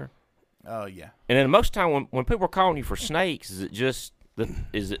alligator? Oh, yeah. And then most of the time when people are calling you for snakes, is it just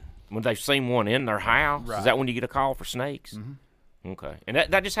is it when they've seen one in their house? Right. Is that when you get a call for snakes? Mm-hmm. Okay. And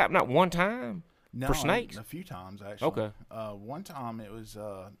that just happened not one time No, for snakes? a few times, actually. Okay. One time it was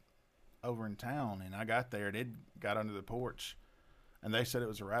over in town, and I got there, and it got under the porch, and they said it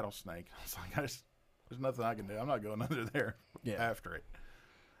was a rattlesnake. I was like, there's nothing I can do. I'm not going under there after it.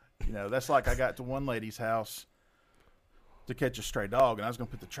 That's like I got to one lady's house to catch a stray dog, and I was going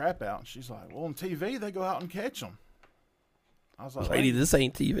to put the trap out, and she's like, well, on TV, they go out and catch them. I was like, lady, this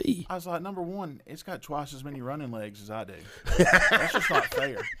ain't TV. I was like, number one, it's got twice as many running legs as I do. That's just not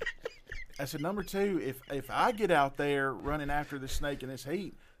fair. I said, number two, if I get out there running after this snake in this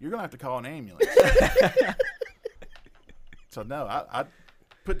heat, you're going to have to call an ambulance. So, no, I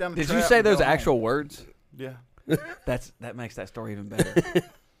put down the Did trap you say and those go home. actual words? Yeah. That makes that story even better.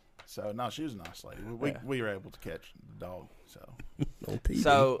 So, no, she was a nice lady. We were able to catch the dog. So, On TV.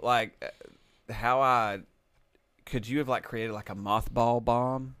 So, like, could you have, like, created, like, a mothball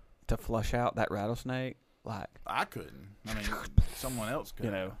bomb to flush out that rattlesnake? Like, I couldn't. I mean, someone else could.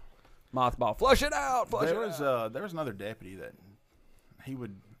 you know, mothball, flush it out, flush There it out. was another deputy that he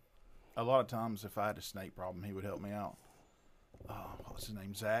would, a lot of times if I had a snake problem, he would help me out. What was his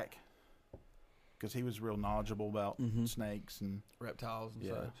name? Zach. Because he was real knowledgeable about snakes and Reptiles and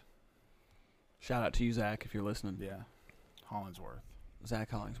Yeah. such. Shout out to you, Zach, if you're listening. yeah, Hollingsworth.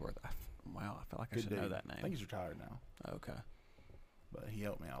 Zach Hollingsworth. Wow, I feel like I Good should know dude. that I think name. he's retired now, Okay. but he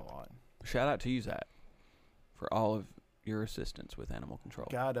helped me out a lot. Shout out to you, Zach, for all of your assistance with animal control.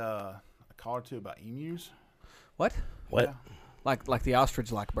 Got a call or two about emus. What? What? Yeah. Like the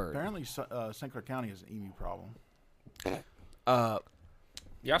ostrich like bird. Apparently, St. Clair County has an emu problem.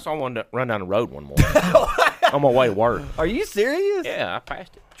 Yeah, I saw one run down the road one morning on my way to work. Are you serious? Yeah, I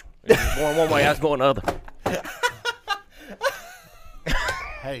passed it. It was going one way, I was going the other.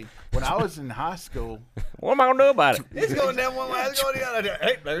 Hey, when I was in high school, What am I going to do about it? It's going down one way, it's going the other.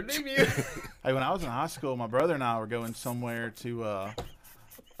 Hey, there's an emu. hey, when I was in high school, my brother and I were going somewhere to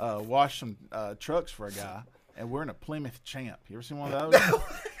wash some trucks for a guy, and we're in a Plymouth Champ. You ever seen one of those?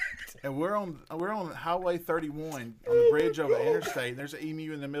 And we're on Highway 31 on the bridge over the interstate. And there's an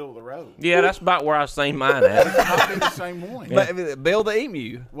emu in the middle of the road. Yeah, that's about where I seen mine at. It might be the same one. But Bill the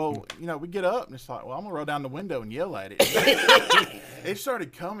emu. Well, we get up and it's like, well, I'm gonna roll down the window and yell at it. It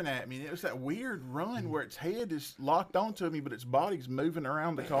started coming at me. And it was that weird run where its head is locked onto me, but its body's moving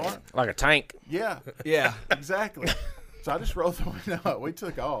around the car. Like a tank. Yeah, Yeah. exactly. So I just rolled the window up. We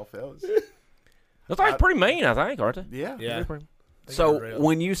took off. That was Those things pretty mean, I think, aren't they? yeah. Yeah. So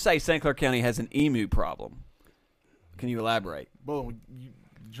when you say St. Clair County has an emu problem, can you elaborate? Well, did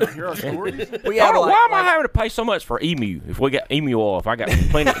you hear our stories? We have Why am I having to pay so much for emu if we got emu oil? If I got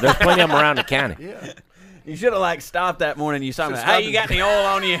plenty, there's plenty of them around the county. Yeah. You should have like stopped that morning. You saw me. Should've Hey, stopped you got any oil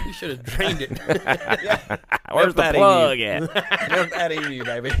on you? You should have drained it. Where's the that plug emu? at? Milk that emu,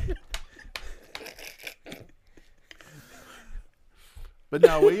 baby. But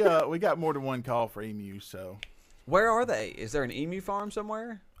no, we got more than one call for emus, so Where are they? Is there an emu farm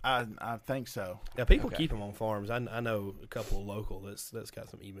somewhere? I think so. Yeah, people Okay. keep them on farms. I know a couple local that's got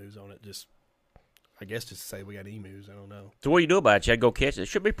some emus on it. Just, I guess, just to say we got emus. I don't know. So what do you do about it? You had to go catch it. It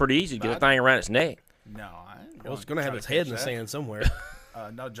should be pretty easy to get a thing around its neck. No, I ain't Well, it's going to have try its catch head in the that. sand somewhere.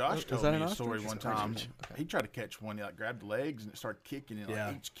 No, Josh Is told that me an a story ostrich? one It's a crazy time. name. Okay. He tried to catch one. He like grabbed the legs and it started kicking. And like,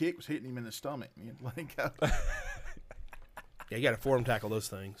 Yeah. each kick was hitting him in the stomach. He had to let it go. Yeah, you got to form tackle those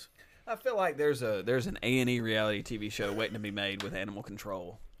things. I feel like there's an A&E reality TV show waiting to be made with animal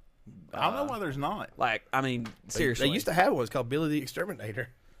control. I don't know why there's not. Like, I mean, seriously. They used to have one. It's called Billy the Exterminator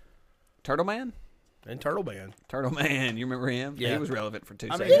Turtle Man? and Turtle Band. Turtle Man, you remember him? Yeah. He was relevant for 2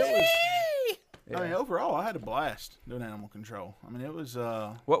 I mean, seconds. it was. I mean, overall, I had a blast doing animal control. I mean, it was.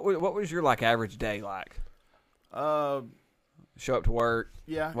 What was your like average day like? Show up to work.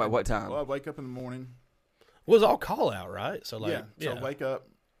 Yeah. What time? Well, I'd wake up in the morning. It was all call out, right? So like, So wake up,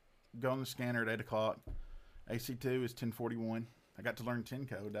 go on the scanner at 8:00. AC2 is 1041. I got to learn 10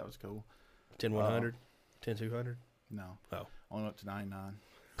 code. That was cool. 10-100, 10-200. No. Oh. Only up to 99.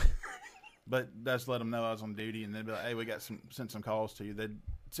 But that's let them know I was on duty, and they'd be like, "Hey, we got send some calls to you." They'd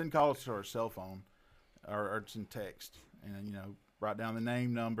send calls to our cell phone, or send text, and then, write down the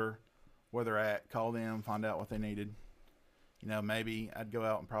name, number, where they're at, call them, find out what they needed. Maybe I'd go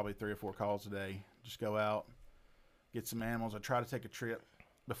out and probably 3 or 4 calls a day. Just go out, get some animals. I'd try to take a trip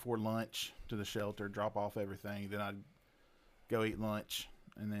before lunch to the shelter, drop off everything. Then I'd go eat lunch,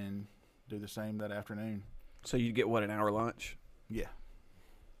 and then do the same that afternoon. So you get an hour lunch? Yeah.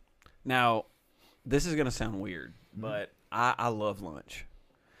 Now, this is going to sound weird, but I love lunch.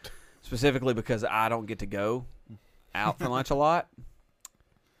 Specifically because I don't get to go out for lunch a lot.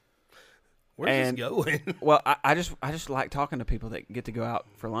 Where's And- this going? Well, I just like talking to people that get to go out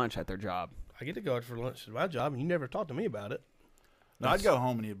for lunch at their job. I get to go out for lunch at my job, and you never talked to me about it. No, I'd go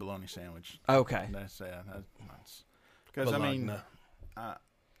home and eat a bologna sandwich. Okay. That's because Bologna.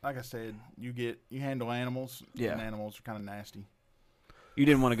 like I said, you handle animals. Yeah. And animals are kind of nasty. You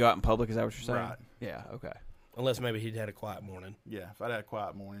didn't want to go out in public, is that what you're saying? Right. Yeah, okay. Unless maybe he'd had a quiet morning. Yeah, if I'd had a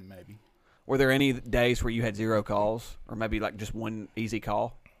quiet morning, maybe. Were there any days where you had 0 calls or maybe like just one easy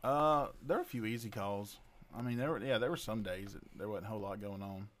call? There are a few easy calls. I mean, there were some days that there wasn't a whole lot going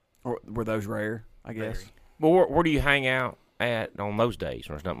on. Or were those rare? I guess. Very. Well, where do you hang out at on those days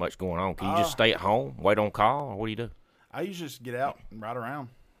when there's not much going on? Can you just stay at home, wait on call, or what do you do? I usually just get out and ride around.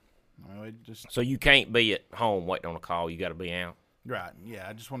 I mean, So you can't be at home waiting on a call. You got to be out. right, yeah.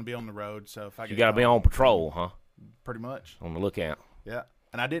 I just want to be on the road. So if I You got to be on patrol, huh? pretty much. On the lookout. Yeah,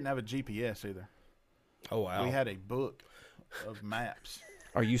 and I didn't have a GPS either. Oh wow. We had a book of maps.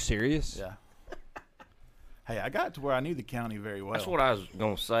 Are you serious? Yeah. Hey, I got to where I knew the county very well. That's what I was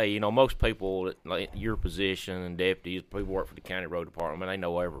going to say. You know, most people, like your position and deputies, people work for the county road department, they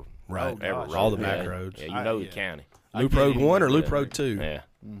know every Right. gosh, all the yeah, back roads. Yeah, you know yeah. the county. Loop I Road get 1 or it. Loop Road 2? Yeah.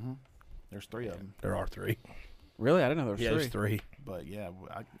 There's 3 of them. There are 3. Really? I didn't know there Yeah, was there's three. 3. But yeah,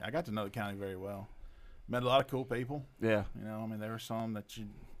 I got to know the county very well. Met a lot of cool people. Yeah. You know, I mean, there were some that you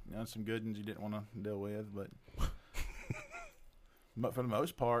know, some good ones you didn't want to deal with, but for the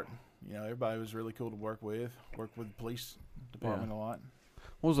most part, you know, everybody was really cool to work with. Worked with the police department a lot.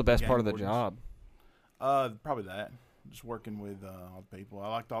 What was the best Gang part of the wardens. job? Probably that. Just working with all the people. I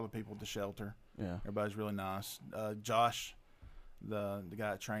liked all the people at the shelter. Yeah. Everybody's really nice. Josh, the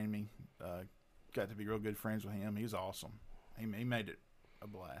guy that trained me, got to be real good friends with him. He was awesome. He made it a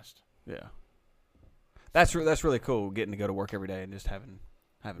blast. Yeah. That's really cool, getting to go to work every day and just having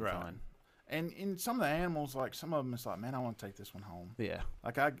Right. fun. And in some of the animals, like some of them, it's like, man, I want to take this one home. Yeah.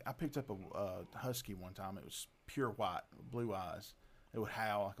 Like I picked up a husky one time. It was pure white, blue eyes. It would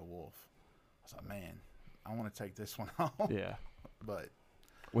howl like a wolf. I was like, man, I want to take this one home. Yeah. But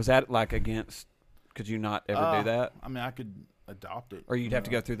Was that like against? Could you not ever do that? I mean, I could adopt it. Or you'd have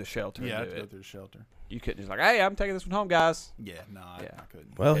to go through the shelter. Yeah, I and had do to go it. through the shelter. You couldn't just like, hey, I'm taking this one home, guys. Yeah, no, Yeah. I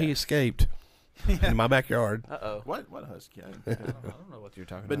couldn't. Well, he Yeah. escaped in my backyard. Uh-oh. What husky? I don't know what you're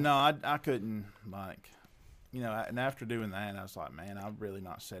talking But about. no, I couldn't, like, you know, and after doing that, I was like, man, I'm really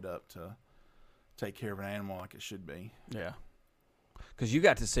not set up to take care of an animal like it should be. Yeah. Because you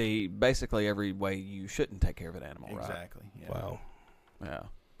got to see basically every way you shouldn't take care of an animal, right? Exactly. Yeah. Wow. Yeah.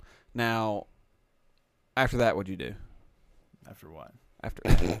 Now, after that, what'd you do? After what?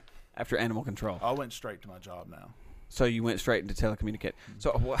 After animal control. I went straight to my job now. So you went straight into telecommunicate.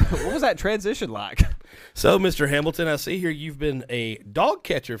 So what was that transition like? So, Mr. Hamilton, I see here you've been a dog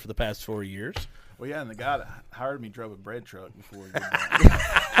catcher for the past 4 years. Well, yeah, and the guy that hired me drove a bread truck before he did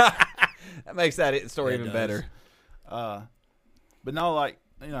that. That makes that story It even does. better. But no, like,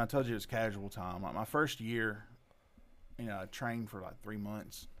 you know, I told you it was casual time. Like my first year, you know, I trained for like 3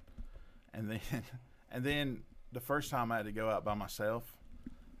 months. And then the first time I had to go out by myself,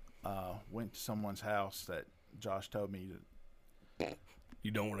 went to someone's house that Josh told me that,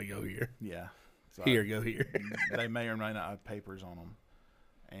 You don't want to go here. yeah. So Here, go here. they may or may not have papers on them.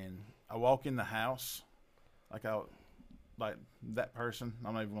 And I walk in the house, like that person,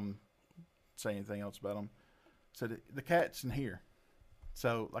 I'm not even going to say anything else about them, said, the cat's in here.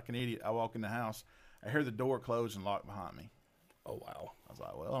 So, like an idiot, I walk in the house, I hear the door close and lock behind me. Oh, wow. I was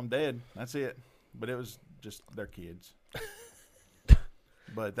like, well, I'm dead. That's it. But it was just their kids.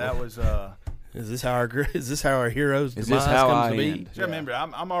 But that was, Is this how our heroes Is demise this how comes I to be? end? so remember,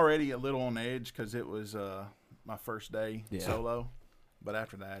 I'm already a little on edge because it was my first day Yeah. solo. But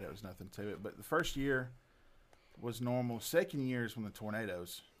after that, it was nothing to it. But the first year was normal. Second year is when the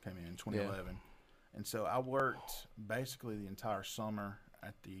tornadoes came in 2011. And so I worked basically the entire summer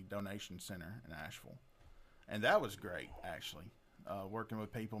at the donation center in Asheville. And that was great, actually. Working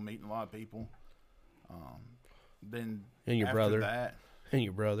with people, meeting a lot of people. Then And your after brother. that, And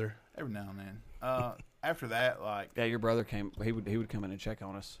your brother. every now and then. After that, like, Yeah, your brother came. He would come in and check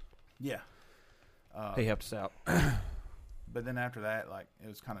on us. yeah. He helped us out. But then after that, like, it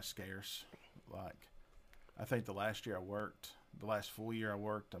was kind of scarce. Like, I think the last full year I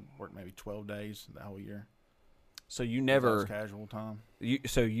worked maybe 12 days that whole year. So you That never, was casual time. you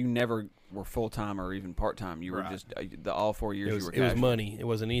never were full time or even part time. You were Right. just all 4 years. It you were was casual. money. It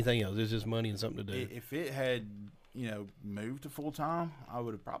wasn't anything else. It was just money and something to do. If it had, you know, moved to full time, I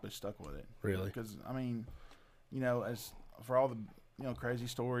would have probably stuck with it. Really? Because, I mean, you know, as for all the, you know, crazy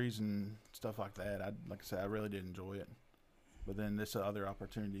stories and stuff like that, like I said, I really did enjoy it. But then this other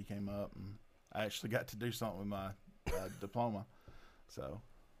opportunity came up, and I actually got to do something with my diploma. So,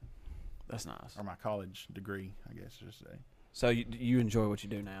 That's nice. or my college degree, I guess I should say. So you enjoy what you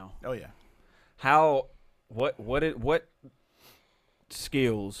do now. Oh yeah. What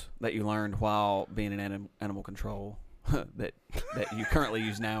skills that you learned while being in animal control that you currently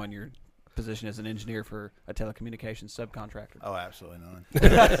use now in your position as an engineer for a telecommunications subcontractor? Oh, absolutely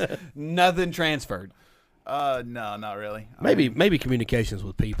none. Nothing transferred. No, not really. Maybe communications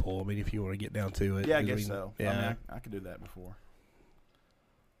with people. I mean, if you want to get down to it. Yeah, I guess so. Yeah. I mean, I could do that before.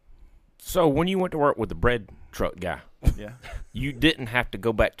 So when you went to work with the bread truck guy, Yeah. you didn't have to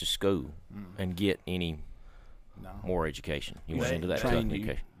go back to school and get any No. more education. You went They into that trained you.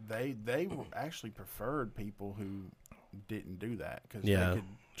 education. They were actually preferred people who didn't do that because Yeah. they could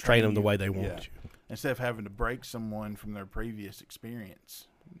Train them the you. way they want Yeah. you. Instead of having to break someone from their previous experience.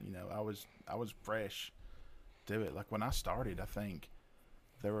 I was fresh to it. Like when I started, I think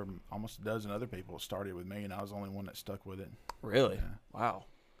there were almost a dozen other people that started with me, and I was the only one that stuck with it. Really? Yeah. Wow.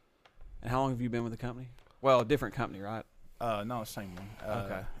 And how long have you been with the company? Well, a different company, right? No, same one.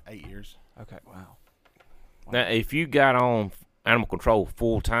 Okay. 8 years. Okay. Wow. Now, if you got on animal control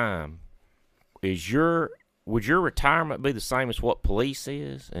full time, would your retirement be the same as what police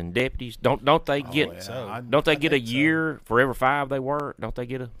is and deputies? Don't they get Oh, yeah. so. don't they I get a think so. year for every 5 they work? Don't they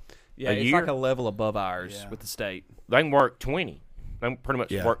get a Yeah, a it's year? like a level above ours Yeah. with the state. They can work 20. They can pretty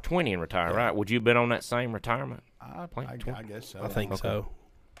much Yeah. work 20 and retire, Yeah. right? Would you have been on that same retirement? I guess so. I think so.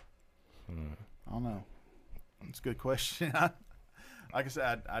 I don't know. It's a good question. Like I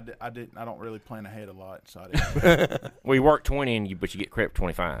said, I don't really plan ahead a lot, so I didn't. Well, you work 20 but you get credit for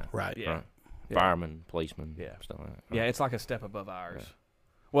 25. Right. Yeah. Right. Yeah. Fireman, policeman, Yeah. stuff like that. Yeah, it's like a step above ours.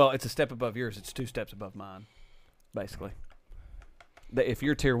 Well, it's a step above yours. It's 2 steps above mine, basically. If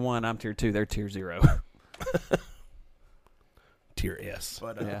you're tier 1, I'm tier 2. They're tier 0. Tier S.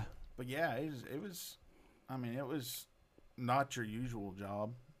 But Yeah. but yeah, it was. I mean, it was not your usual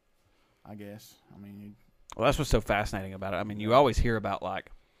job, I guess. I mean, Well, that's what's so fascinating about it. I mean, you always hear about it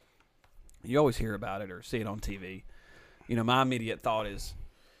or see it on TV. My immediate thought is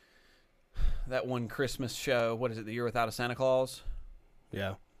that one Christmas show. What is it? The Year Without a Santa Claus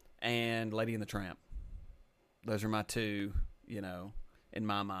Yeah. and Lady and the Tramp. Those are my two. In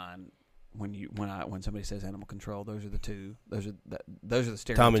my mind, when somebody says animal control, those are the two. Those are the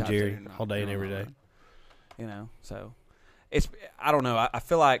stereotypes. Tom and that Jerry, are in my- all day and in my every day. mind. So it's. I don't know. I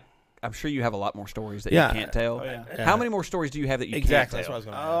feel like I'm sure you have a lot more stories that Yeah. you can't tell. Oh, yeah. How many more stories do you have that you Exactly. That's can't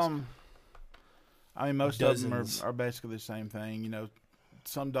what I tell? was going to ask. I mean, most Dozens. of them are basically the same thing.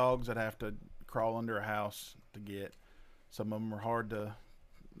 Some dogs that have to crawl under a house to get. Some of them are hard to.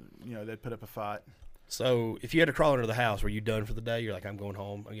 They'd put up a fight. So, if you had to crawl under the house, were you done for the day? You're like, I'm going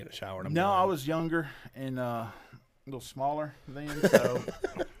home. I'm getting a shower. And I'm No, done. I was younger and a little smaller then, so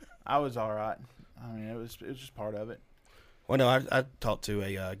I was all right. I mean, it was just part of it. Well, no, I talked to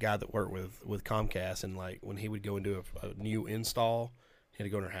a guy that worked with Comcast, and like when he would go and do a new install, he had to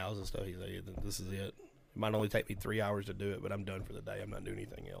go in her house and stuff. He's like, "This is it. It might only take me 3 hours to do it, but I'm done for the day. I'm not doing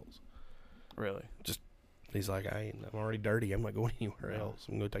anything else." Really? He's like, I'm already dirty. I'm not going anywhere else.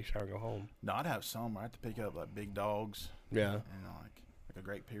 I'm going to take a shower and go home. No, I'd have some. I had to pick up like big dogs Yeah. and like a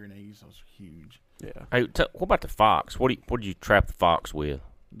Great Pyrenees. Those are huge. Yeah. Hey, what about the fox? What did you trap the fox with?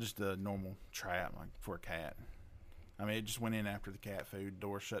 Just a normal trap, like for a cat. I mean, it just went in after the cat food,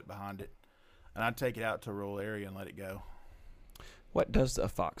 door shut behind it. And I'd take it out to a rural area and let it go. What does a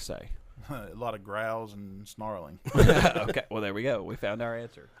fox say? A lot of growls and snarling. Okay. Well, there we go. We found our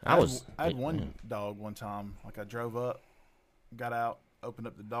answer. I had one dog one time. Like I drove up, got out, opened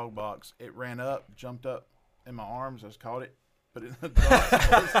up the dog box. It ran up, jumped up in my arms. I just caught it, put it in the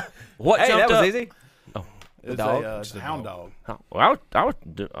dog. What Hey, that jumped was up? easy. It was dog? a hound dog. Oh, well, I was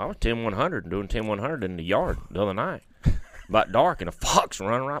 10-100 doing 10-100 in the yard the other night. About dark, and a fox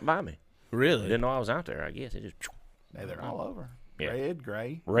running right by me. Really? Didn't know I was out there. I guess it just Hey, they're all over. Yeah. Red,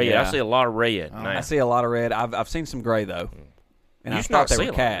 gray. red. Yeah. I see a lot of red. now. I see a lot of red. I've seen some gray though, and I Used to thought not they see were a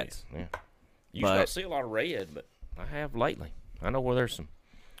lot of red. cats. Yeah. Used to But- not see a lot of red, but I have lately. I know where there's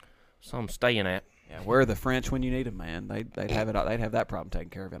some staying at. Yeah, where are the French when you need them, man? They'd have it. They'd have that problem taken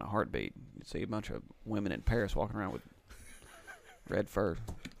care of in a heartbeat. You'd see a bunch of women in Paris walking around with red fur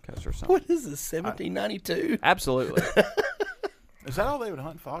coats or something. What is this, 1792? Absolutely. Is that all they would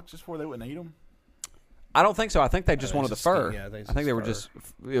hunt foxes for? They wouldn't eat them? I don't think so. I think they just think wanted the it's just fur. skin. Yeah, I think it's I think they were just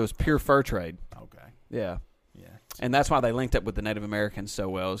just. It was pure fur trade. Okay. Yeah, Yeah. and that's why they linked up with the Native Americans so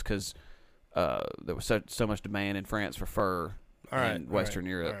well, is because there was so much demand in France for fur All right. in Western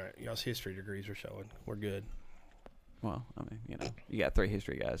Europe. All right. Y'all's history degrees are showing. We're good. Well, I mean, you got 3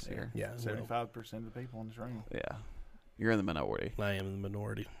 history guys here. Yeah. 75% of the people in this room. Yeah, you're in the minority. I am in the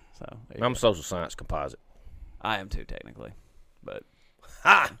minority. So there you I'm go. social science composite. I am too technically, but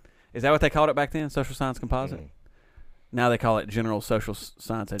is that what they called it back then? Social science composite. Now they call it general social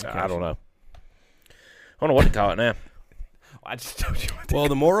science education. I don't know. I don't know what to call it now. I just told you. Well,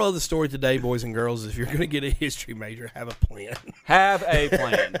 the moral of the story today, boys and girls, is if you're going to get a history major, have a plan. Have a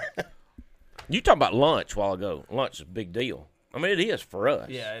plan. You talked about lunch a while ago. Lunch is a big deal. I mean, it is for us.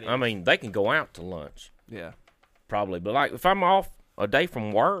 Yeah, it I is. mean, they can go out to lunch Yeah. probably, but like if I'm off a day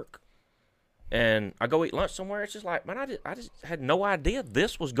from work, and I go eat lunch somewhere. It's just like, man, I just had no idea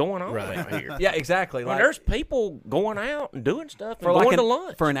this was going on Right. out here. Yeah, exactly. When Like, there's people going out and doing stuff and for like going to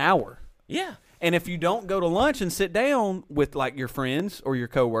lunch. for an hour. Yeah. And if you don't go to lunch and sit down with like your friends or your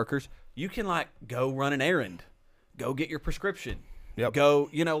coworkers, you can like go run an errand, go get your prescription, Yep. go,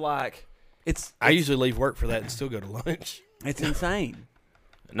 you know, like I usually leave work for that and still go to lunch. it's insane.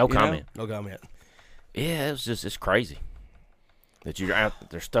 No You know? comment. No comment. Yeah, it's crazy that you're out.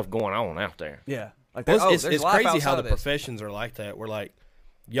 There's stuff going on out there. Yeah, like Well, there's it's life crazy outside how the of this. professions are like that. Where like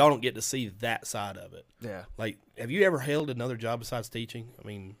y'all don't get to see that side of it. Yeah, Like, have you ever held another job besides teaching? I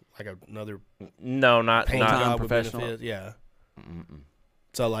mean, like another No, not paying Full-time job with professional. benefits? Yeah.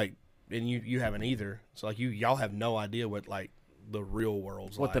 So like, and you haven't either. So like, y'all have no idea what like the real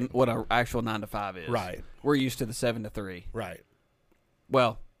world's what like. what an actual 9 to 5 is. Right. We're used to the 7 to 3. Right.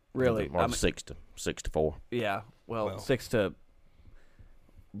 Well, really, or I mean, 6 to 4. yeah. Well, Well. 6 to.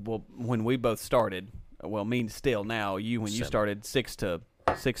 Well, when we both started, well, me still now. You when you 7. started 6 to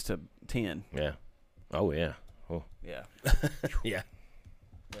 10. Yeah. Oh yeah. Oh. Yeah. Yeah.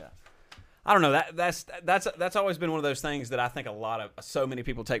 Yeah, I don't know. That's always been one of those things that I think so many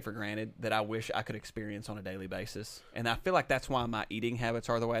people take for granted that I wish I could experience on a daily basis. And I feel like that's why my eating habits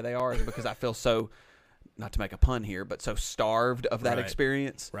are the way they are, is because I feel so, not to make a pun here, but so starved of that Right.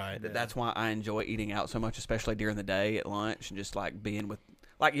 experience. Right. That's why I enjoy eating out so much, especially during the day at lunch and just like being with,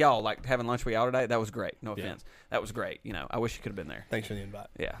 like y'all, like having lunch with y'all today. That was great. No Yeah. offense. That was great. You know, I wish you could have been there. Thanks for the invite.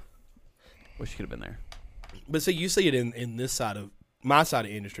 Yeah, wish you could have been there. But see, you see it in this side of my side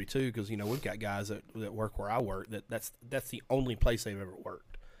of industry too, because you know we've got guys that work where I work that's the only place they've ever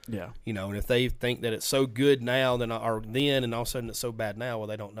worked. Yeah. You know, and if they think that it's so good now, and all of a sudden it's so bad now, well,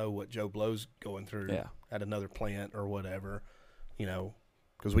 they don't know what Joe Blow's going through Yeah. at another plant or whatever. You know,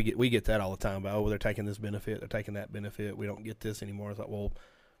 because we get that all the time about, oh, they're taking this benefit, they're taking that benefit, we don't get this anymore. It's like, well,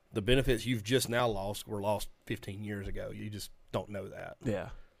 the benefits you've just now lost were lost 15 years ago. You just don't know that. Yeah.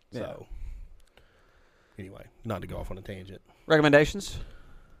 So, anyway, not to go off on a tangent. Recommendations?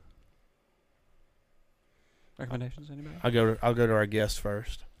 Recommendations, anybody? I'll go to our guest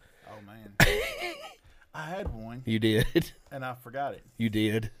first. Oh man, I had one You did. and I forgot it. You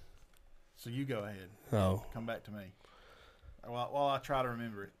did. So you go ahead. Oh. Come back to me. While I try to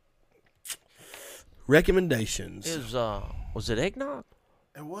remember it. Recommendations. Was it eggnog?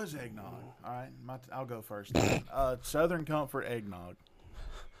 It was eggnog. All right, I'll go first. Southern Comfort eggnog.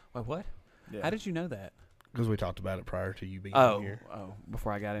 Wait, what? Yeah. How did you know that? Because we talked about it prior to you being here.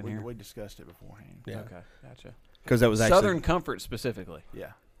 Before I got in here. We discussed it beforehand. Yeah. Okay, gotcha. Because that was actually Southern Comfort specifically.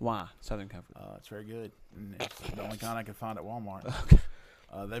 Yeah. Why Southern Comfort? It's very good. And it's the only kind I can find at Walmart. Okay.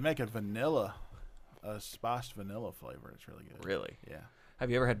 They make a spiced vanilla flavor. It's really good. Really? Yeah. Have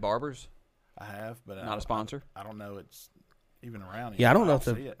you ever had Barbers? I have, but Not a sponsor? I don't know it's even around. Yeah, I don't know if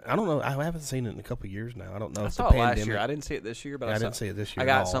see it. I don't know. I haven't seen it in a couple of years now. I don't know I if saw the it last pandemic. year. I didn't see it this year, but I I didn't see it this year. I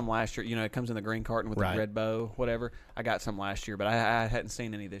got at all. some last year. You know, it comes in the green carton with Right. the red bow, whatever. I got some last year, but I hadn't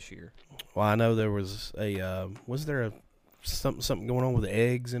seen any this year. Well, I know there was was there a something going on with the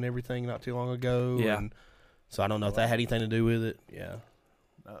eggs and everything not too long ago? Yeah. And so I don't know if that had anything to do with it. Yeah.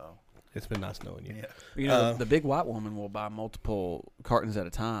 Uh-oh. It's been nice knowing you. Yeah. You know, the big white woman will buy multiple cartons at a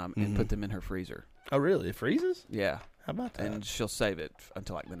time and Mhm. put them in her freezer. Oh, really? It freezes? Yeah, How about that? and she'll save it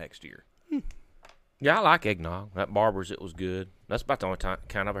until like the next year. Yeah, I like eggnog. That Barber's, it was good. That's about the only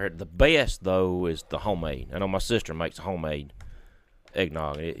kind I've heard. The best though is the homemade. I know my sister makes a homemade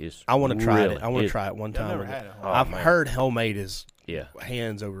eggnog. It is. I want to try really, it. I want to try it one Yeah, I've time. never had it. Oh, I've man. heard homemade is Yeah,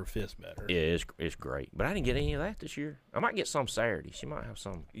 hands over fist better. yeah, it's great. But I didn't get any of that this year. I might get some Saturday. She might have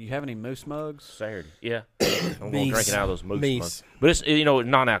some You have any moose mugs? Saturday. Yeah, I'm going to drink it out of those moose Meese. mugs. But it's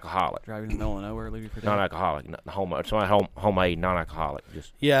non-alcoholic. Drive you in the middle of nowhere, leave you for dead. Non-alcoholic. It's my homemade non-alcoholic.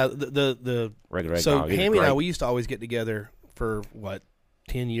 Just Yeah, the regular so eggnog. It is Hammy and I, great. we used to always get together for what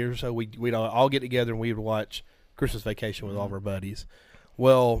 10 years or so. We'd all get together and we would watch Christmas Vacation with all of our buddies.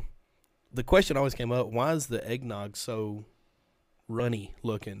 Well, the question always came up: why is the eggnog so runny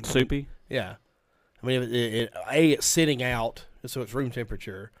looking? Soupy? Yeah, I mean, it's sitting out, so it's room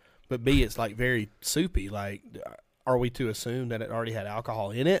temperature, but B, it's like very soupy. Like, are we to assume that it already had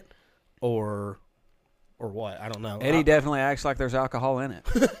alcohol in it, or what? I don't know. Eddie definitely acts like there's alcohol in it.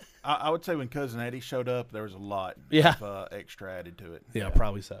 I would say when Cousin Eddie showed up, there was a lot Yeah. of extra added to it. Yeah,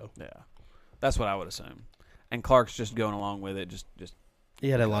 probably so. Yeah, that's what I would assume. And Clark's just going along with it. Just He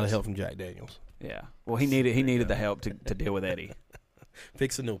had a lot of help from Jack Daniels. yeah. Well, he needed the help to deal with Eddie.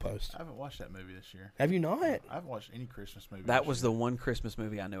 Fix the newel post. I haven't watched that movie this year. Have you not? I haven't watched any Christmas movie. That this was year. the one Christmas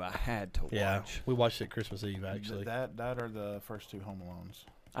movie I knew I had to watch. Yeah, we watched it Christmas Eve actually. That are the first two Home Alones.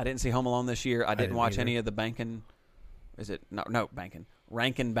 I didn't see Home Alone this year. I didn't didn't watch either. any of the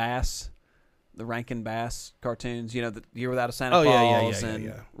Rankin Bass Rankin Bass cartoons. You know, the Year Without a Santa Oh, Claus yeah,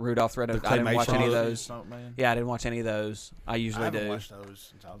 and Rudolph the Red-Nosed. I didn't watch any of those. Yeah, I didn't watch any of those. I usually I haven't do. watched those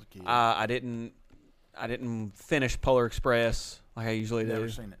since I was a kid. I didn't finish Polar Express like I usually do. Never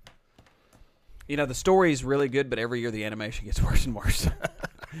seen it. You know, the story's really good, but every year the animation gets worse and worse.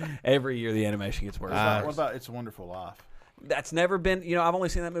 Every year the animation gets worse. What about It's a Wonderful Life? That's never been. You know, I've only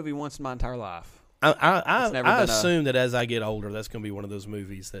seen that movie once in my entire life. I assume that as I get older, that's going to be one of those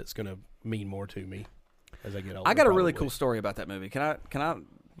movies that's going to mean more to me as I get older. I got a really cool story about that movie. Can I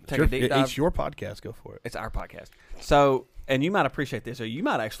take a deep dive? It's your podcast. Go for it. It's our podcast. So, and you might appreciate this, or you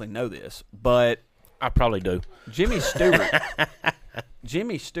might actually know this, but I probably do. Jimmy Stewart.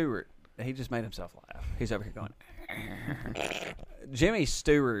 Jimmy Stewart. He just made himself laugh. He's over here going. Jimmy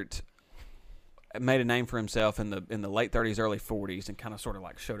Stewart made a name for himself in the late 30s, early 40s, and kind of sort of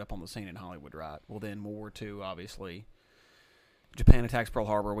like showed up on the scene in Hollywood, right? Well, then World War II, obviously. Japan attacks Pearl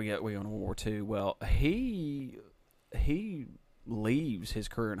Harbor. We go into World War II. Well, he leaves his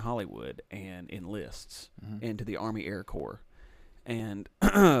career in Hollywood and enlists into the Army Air Corps and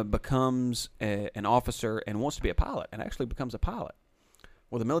becomes an officer and wants to be a pilot and actually becomes a pilot.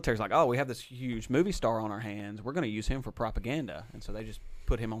 Well, the military's like, oh, we have this huge movie star on our hands. We're going to use him for propaganda. And so they just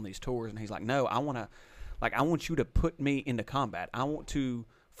put him on these tours. And he's like, no, I want you to put me into combat. I want to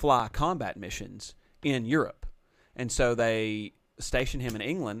fly combat missions in Europe. And so they station him in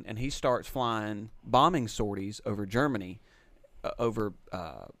England, and he starts flying bombing sorties over Germany, over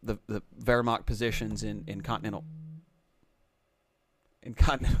the Wehrmacht positions in continental.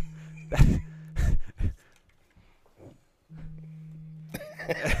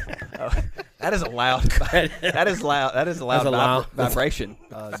 That is a loud. That is loud. That is a loud vibration.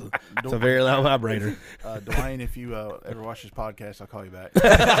 It's a very loud vibrator. Dwayne, if you ever watch this podcast, I'll call you back.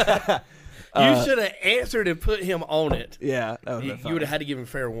 You should have answered and put him on it. Yeah, you would have had to give him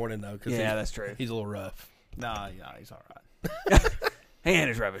fair warning though. Yeah, that's true. He's a little rough. Nah, he's all right. He ain't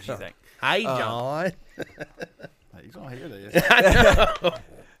as rough as you think. Hi, John. He's gonna hear this. I know.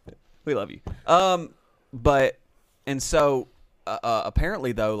 We love you. So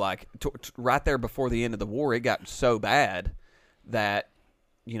apparently though, like right there before the end of the war, it got so bad that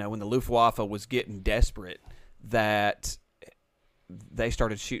when the Luftwaffe was getting desperate, that they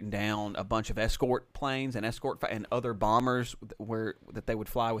started shooting down a bunch of escort planes and and other bombers that they would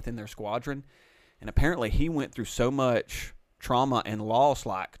fly within their squadron. And apparently he went through so much trauma and lost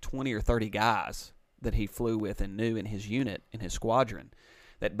like 20 or 30 guys that he flew with and knew in his unit, in his squadron,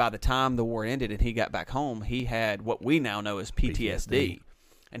 that by the time the war ended and he got back home, he had what we now know as PTSD.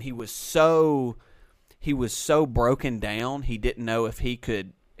 And he was so broken down, he didn't know if he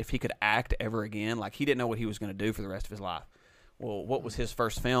could act ever again. Like, he didn't know what he was going to do for the rest of his life. Well, what was his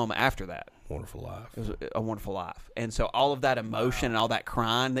first film after that? Wonderful Life. It was A Wonderful Life. And so all of that emotion and all that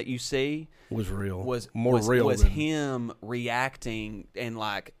crying that you see was real. Was real him reacting and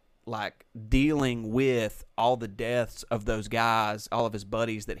like dealing with all the deaths of those guys, all of his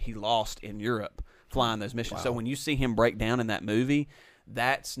buddies that he lost in Europe flying those missions. Wow. So when you see him break down in that movie,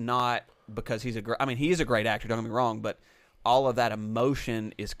 that's not because he is a great actor, don't get me wrong, but all of that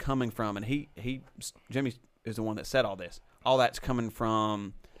emotion is coming from, and Jimmy is the one that said all this. All that's coming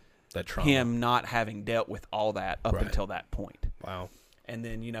from that trauma. Him not having dealt with all that up until that point. Wow. And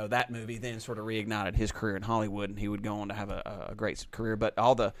then, that movie then sort of reignited his career in Hollywood, and he would go on to have a great career. But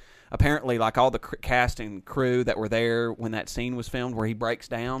apparently, all the cast and crew that were there when that scene was filmed where he breaks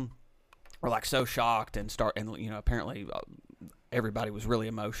down were like so shocked and apparently everybody was really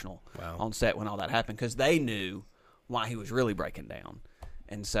emotional on set when all that happened because they knew why he was really breaking down.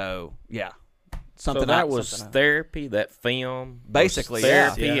 And so, yeah. That was therapy, that film. Basically,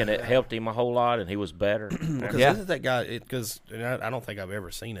 therapy, and it helped him a whole lot, and he was better. Because isn't that guy, I don't think I've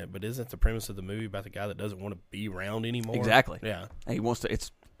ever seen it, but isn't the premise of the movie about the guy that doesn't want to be around anymore? Exactly. Yeah. And he wants to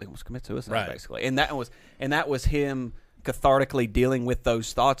commit suicide, basically. And that was him cathartically dealing with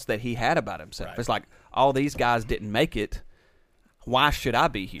those thoughts that he had about himself. Right. It's like, all these guys didn't make it. Why should I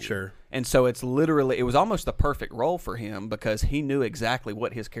be here? Sure. And so it was almost the perfect role for him because he knew exactly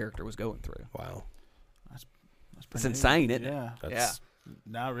what his character was going through. Wow. It's insane, isn't it? Yeah.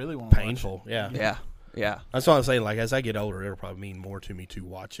 Now I really want to painful. Watch it. Yeah. Yeah. That's what I'm saying. Like, as I get older, it'll probably mean more to me to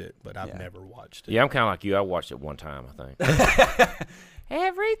watch it, but I've never watched it. Yeah, I'm kind of like you. I watched it one time, I think.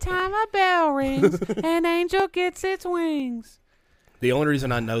 Every time a bell rings, an angel gets its wings. The only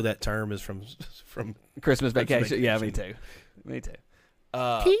reason I know that term is from Christmas Vacation. Yeah, me too.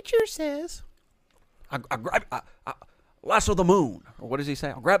 Teacher says, I lasso the moon, or what does he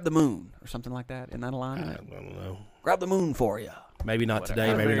say? I'll grab the moon, or something like that. Isn't that a line? I don't know. Grab the moon for you. Maybe not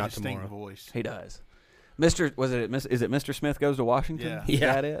today. Maybe not tomorrow. Voice. He does. Is it Mr. Smith Goes to Washington? Yeah. Is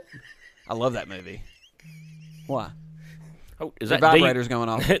that it? I love that movie. Why? Oh, is The that vibrator's going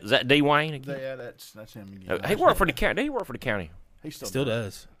off. Is that D. Wayne again? Yeah, that's him again. He worked for the county. Did he work for the county? He Still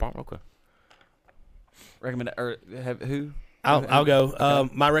does. Okay. Recommend or have who? I'll go.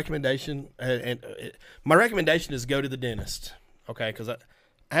 Okay. My recommendation, my recommendation is go to the dentist. Okay, because I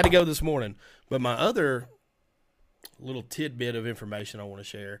had to go this morning. But my other little tidbit of information I want to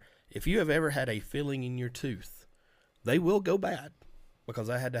share: if you have ever had a filling in your tooth, they will go bad, because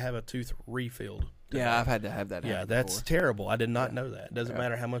I had to have a tooth refilled. Yeah, I've had to have that. Yeah, that's terrible. I did not know that. It doesn't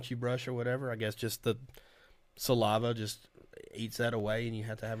matter how much you brush or whatever. I guess just the saliva just eats that away, and you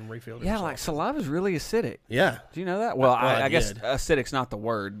have to have them refilled. Yeah, like saliva's really acidic. Yeah. Do you know that? Well, I guess did. acidic's not the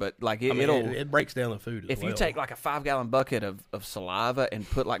word, but like it breaks down the food. If well. you take like a 5-gallon bucket of saliva and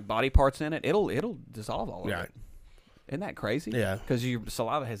put like body parts in it, it'll dissolve all of it. Isn't that crazy? Yeah. Because your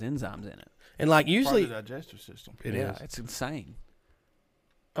saliva has enzymes in it. And like usually, part of the digestive system. It is. It's insane.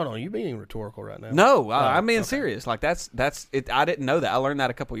 Oh no, you being rhetorical right now? No, I'm being serious. Like that's it. I didn't know that. I learned that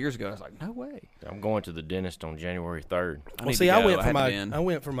a couple years ago. I was like, no way. I'm going to the dentist on January 3rd. I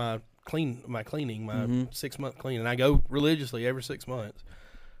went for my cleaning, my 6-month cleaning. I go religiously every 6 months.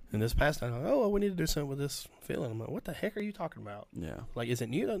 And this past time, we need to do something with this feeling. I'm like, what the heck are you talking about? Yeah. Like, is it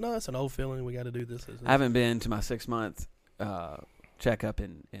new? No, it's an old feeling. We got to do this. I haven't been to my 6-month checkup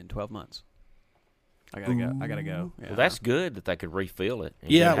in 12 months. I gotta go. Yeah. Well, that's good that they could refill it.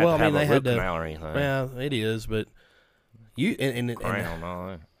 Yeah, well, I mean, they had to. Canal or anything. Yeah, it is, but you and all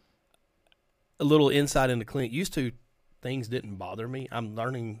that. a little insight into clinic. Used to, things didn't bother me. I'm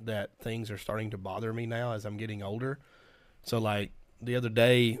learning that things are starting to bother me now as I'm getting older. So, like the other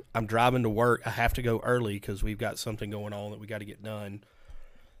day, I'm driving to work. I have to go early because we've got something going on that we got to get done.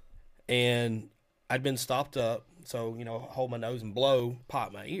 And I'd been stopped up, so, hold my nose and blow,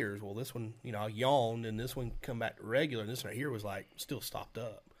 pop my ears. Well, this one, I yawned, and this one come back to regular, and this one right here was, like, still stopped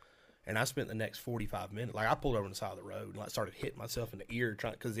up. And I spent the next 45 minutes, like, I pulled over on the side of the road and, like, started hitting myself in the ear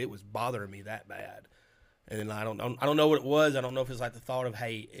because it was bothering me that bad. And then I don't know what it was. I don't know if it's, like, the thought of,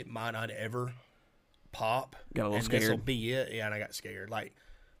 hey, it might not ever pop. Got a little scared. This will be it. Yeah, and I got scared. Like,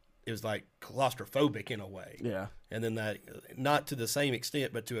 it was, like, claustrophobic in a way. Yeah. And then that, not to the same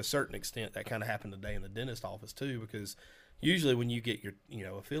extent, but to a certain extent, that kind of happened today in the dentist office too, because usually when you get your,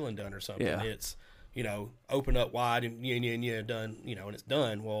 a filling done or something, it's, open up wide and done, and it's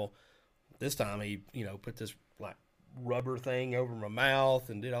done. Well, this time he, put this like rubber thing over my mouth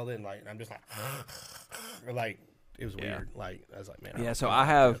and did all that. And like, I'm just like, it was weird. Like, I was like, man. Yeah. So I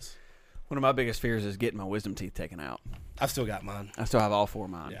have, one of my biggest fears is getting my wisdom teeth taken out. I've still got mine. I still have all 4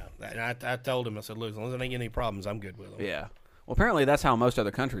 of mine. Yeah, and I told him, I said, look, as long as I ain't get any problems, I'm good with them. Yeah. Well, apparently that's how most other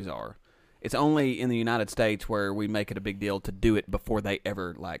countries are. It's only in the United States where we make it a big deal to do it before they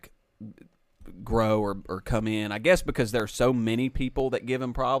ever, like, grow or come in. I guess because there's so many people that give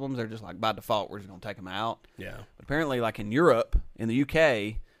them problems, they're just like, by default, we're just going to take them out. Yeah. But apparently, like in Europe, in the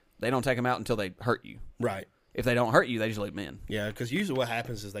UK, they don't take them out until they hurt you. Right. If they don't hurt you, they just leave them in. Yeah, because usually what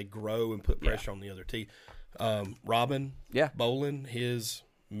happens is they grow and put pressure on the other teeth. Robin Bolin, his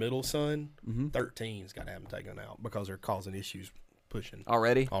middle son, 13's got to have them taken out because they're causing issues pushing.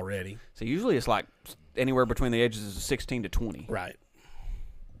 Already? So usually it's like anywhere between the ages of 16 to 20. Right.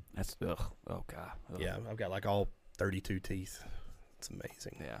 That's, oh, God. Ugh. Yeah, I've got like all 32 teeth. It's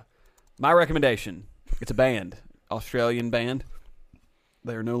amazing. Yeah. My recommendation, it's a band, Australian band.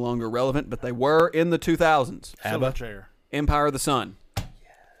 They are no longer relevant, but they were in the 2000s. ABBA. Empire of the Sun.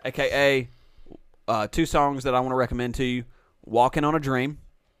 A.K.A. 2 songs that I want to recommend to you. Walking on a Dream,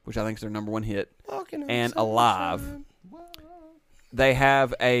 which I think is their number 1 hit, and Alive. They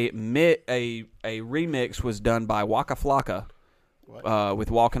have a remix was done by Waka Flocka with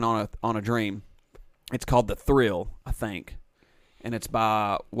Walking on a Dream. It's called The Thrill, I think. And it's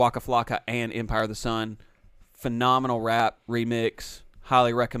by Waka Flocka and Empire of the Sun. Phenomenal rap remix.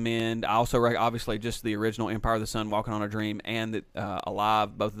 Highly recommend. I also obviously just the original Empire of the Sun, Walking on a Dream, and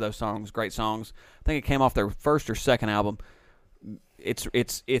Alive. Both of those songs, great songs. I think it came off their first or second album. It's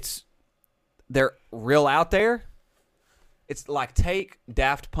they're real out there. It's like take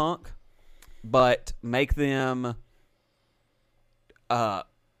Daft Punk, but make them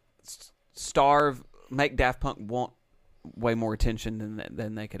make Daft Punk want way more attention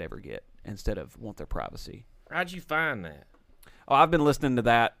than they could ever get instead of want their privacy. How'd you find that? Oh, I've been listening to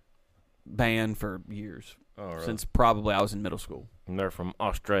that band for years. Oh, really? Since probably I was in middle school. And they're from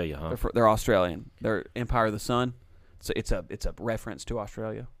Australia, huh? They're Australian. They're Empire of the Sun. So it's a reference to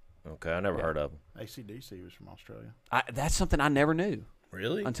Australia. Okay, I never heard of them. AC/DC was from Australia. That's something I never knew.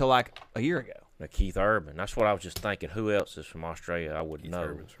 Really? Until like a year ago. Now, Keith Urban. That's what I was just thinking. Who else is from Australia? I wouldn't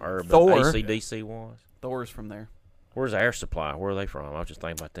know. Urban. Thor. AC/DC was. Thor's from there. Where's Air Supply? Where are they from? I was just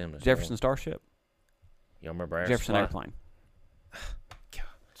thinking about them. Jefferson Starship. You remember Air Jefferson Supply? Airplane.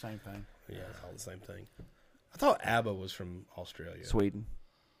 Same thing. Yeah, it's all the same thing. I thought ABBA was from Australia. Sweden.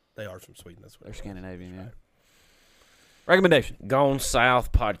 They are from Sweden. That's what They're it was. Scandinavian, yeah. Right. Recommendation. Gone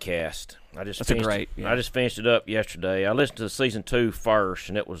South podcast. That's a great. Yeah. I just finished it up yesterday. I listened to season 2 first,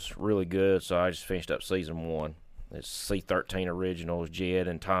 and it was really good. So I just finished up season 1. It's C13 originals, Jed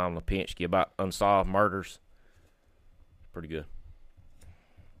and Tom Lipinski about unsolved murders. Pretty good.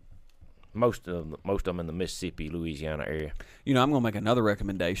 Most of them in the Mississippi, Louisiana area. You know, I'm going to make another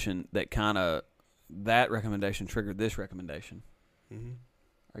recommendation that recommendation triggered this recommendation. Mm-hmm.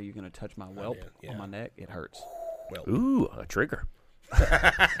 Are you going to touch my whelp yeah. on my neck? It hurts. Well, Ooh, a trigger.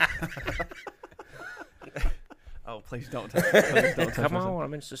 Oh, please don't touch me. Come on,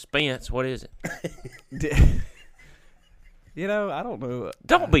 I'm in suspense. What is it? You know, I don't know.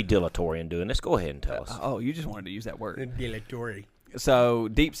 Don't be dilatory in doing this. Go ahead and tell us. Oh, you just wanted to use that word. dilatory. So,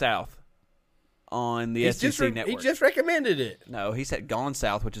 Deep South on the SEC Network. He just recommended it. No, he said Gone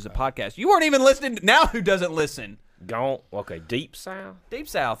South, which is a podcast. You weren't even listening. Now who doesn't listen? Gone. Okay, Deep South. Deep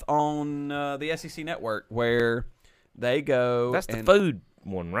South on the SEC Network, where they go. That's the food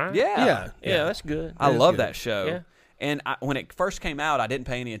one, right? Yeah. Yeah, that's good. I is love good. that show. Yeah. And when it first came out, I didn't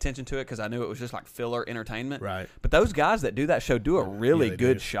pay any attention to it because I knew it was just like filler entertainment. Right. But those guys that do that show do a really they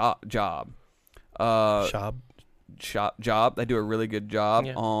good do. job. Job. They do a really good job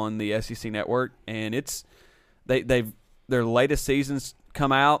Yeah. on the SEC Network, and it's their latest seasons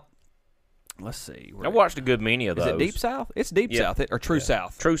come out. Let's see. I watched a good many of those. Is it Deep South? It's Deep Yeah. South or True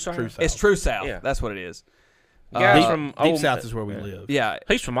South. True South. True South. It's True South. Yeah. That's what it is. Guys Uh, from Deep Old- South is where we live. Yeah.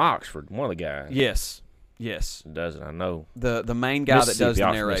 He's from Oxford. One of the guys. Yes. Does it? I know. The main guy that does the Mississippi,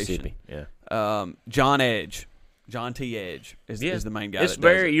 Oxford, narration. Mississippi. Yeah. John T. Edge is the main guy. It's that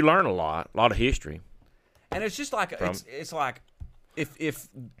does it. You learn a lot of history. And it's just like it's like if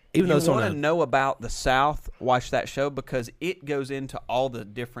Even though you it's on want to a- know about the South, watch that show because it goes into all the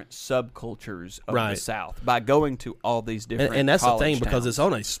different subcultures of the Right. South by going to all these different. And that's the thing college because towns. it's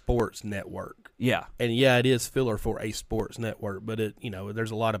on a sports network. Yeah, And yeah, it is filler for a sports network, but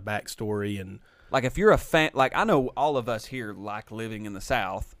there's a lot of backstory and like if you're a fan, like I know all of us here like living in the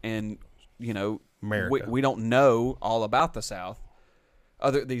South, and America. we don't know all about the South.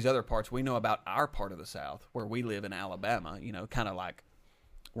 These other parts, we know about our part of the South where we live in Alabama. Kind of like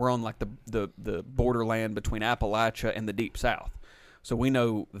we're on like the borderland between Appalachia and the Deep South, so we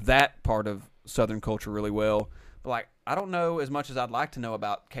know that part of Southern culture really well. But like I don't know as much as I'd like to know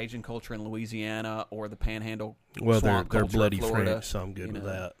about Cajun culture in Louisiana or the Panhandle. well, swamp they're culture bloody of Florida. French, so I'm good with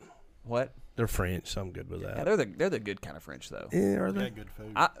that. What? They're French, so I'm good with that. Yeah, they're the good kind of French though. Yeah, are They they? got good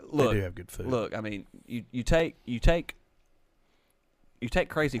food. They do have good food. Look, I mean, you take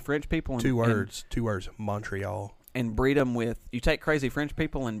crazy French people and Two words, Montreal. and breed them with. You take crazy French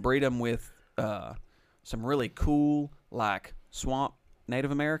people and breed them with some really cool like swamp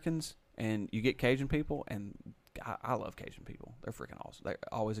Native Americans, and you get Cajun people. And I love Cajun people. They're freaking awesome. They're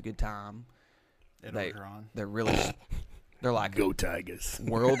always a good time. They're really they're like Go Tigers.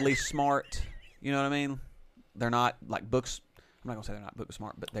 worldly smart. You know what I mean? They're not like books. I'm not gonna say they're not book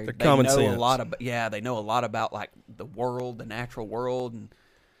smart, but they common know sense. a lot about. Yeah, they know a lot about like the world, the natural world, and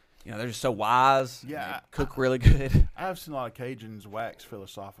they're just so wise. Yeah, They cook really good. I've seen a lot of Cajuns wax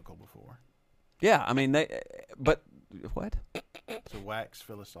philosophical before. Yeah, I mean but what? So wax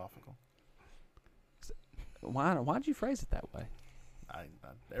philosophical. Why'd you phrase it that way?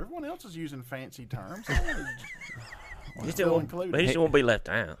 Everyone else is using fancy terms. He just won't be left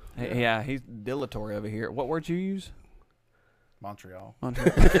out. Yeah, he's dilatory over here. What word you use? Montreal.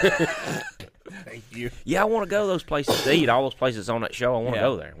 Thank you. Yeah, I want to go to those places to eat. All those places on that show, I want to Yeah.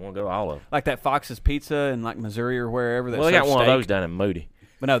 go there. I want to go to all of them. Like that Fox's Pizza in like Missouri or wherever. That Well, they got serves one of steak. those down in Moody.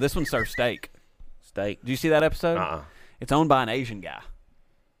 But no, this one serves steak. Steak. Did you see that episode? Uh-uh. It's owned by an Asian guy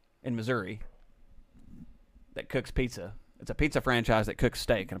in Missouri that cooks pizza. It's a pizza franchise that cooks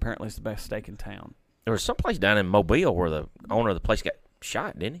steak, and apparently it's the best steak in town. There was some place down in Mobile where the owner of the place got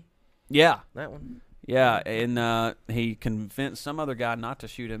shot, didn't he? Yeah, That one? yeah, and he convinced some other guy not to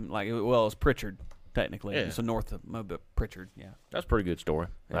shoot him. Like, well, it was Pritchard, technically. Yeah. So north of Mobile, Pritchard, yeah. That's a pretty good story.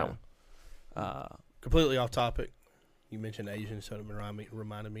 Yeah. That one. Completely off topic. You mentioned Asian, so it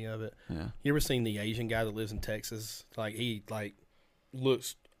reminded me of it. Yeah. You ever seen the Asian guy that lives in Texas? Like he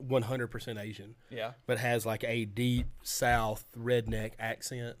looks 100% Asian, Yeah. but has like a deep South redneck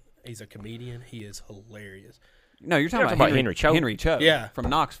accent. He's a comedian. He is hilarious. No, you're talking You're about talking Henry about Cho? Henry Cho. Yeah. From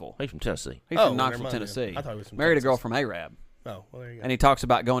Knoxville. He's from Tennessee. He's Oh, from never Knoxville, mind then. Tennessee. I thought he was from Married a Texas. girl from Arab, Oh, well, there you go. and he talks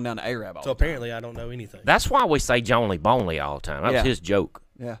about going down to Arab all So the time. apparently, I don't know anything. That's why we say Johnny Bonley all the time. That Yeah. was his joke.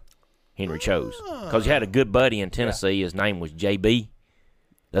 Yeah. Henry chose. Because he had a good buddy in Tennessee. His name was JB.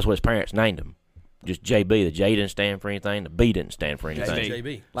 That's what his parents named him. Just JB. The J didn't stand for anything. The B didn't stand for anything.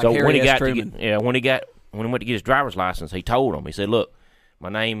 JB. Like So Harry when he S. got Truman. when he went to get his driver's license, he told him. He said, "Look, my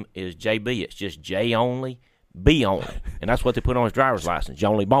name is JB. It's just J only, B only," and that's what they put on his driver's license.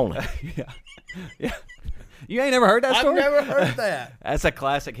 Jolly Boney. Yeah. You ain't never heard that I've story? never heard that. That's a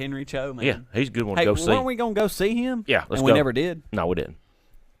classic Henry Cho, man. Yeah, he's a good one Hey, to go see. weren't we going to go see him? Yeah, let's and go. we never did. No, we didn't.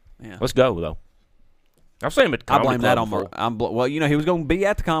 Yeah. Let's go though. I've seen him at the I comedy blame that club on before. well, he was going to be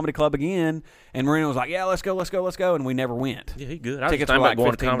at the comedy club again, and Marino was like, "Yeah, let's go," and we never went. Yeah, he's good. I was Tickets thinking were about like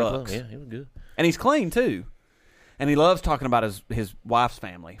going to comedy $15. club. Yeah, he was good. And he's clean too, and he loves talking about his wife's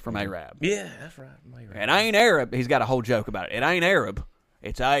family from Arab. Yeah, that's right. It ain't Arab. He's got a whole joke about it. It ain't Arab.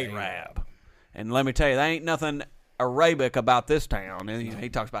 It's Arab. And let me tell you, there ain't nothing Arabic about this town. And he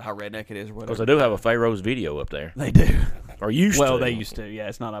talks about how redneck it is or whatever. Because they do have a Pharaoh's video up there. They do. Or used to. Well, they used to. Yeah,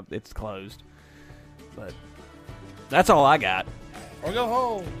 it's not up. It's closed. But that's all I got. Or go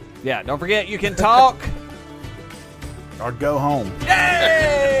home. Yeah, don't forget you can talk. Or go home.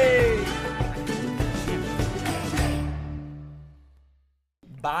 Yay!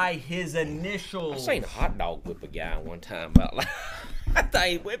 By his initials. I seen a hot dog whip a guy one time about like that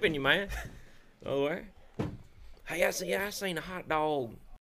thing whipping you, man. Oh, hey, I seen a hot dog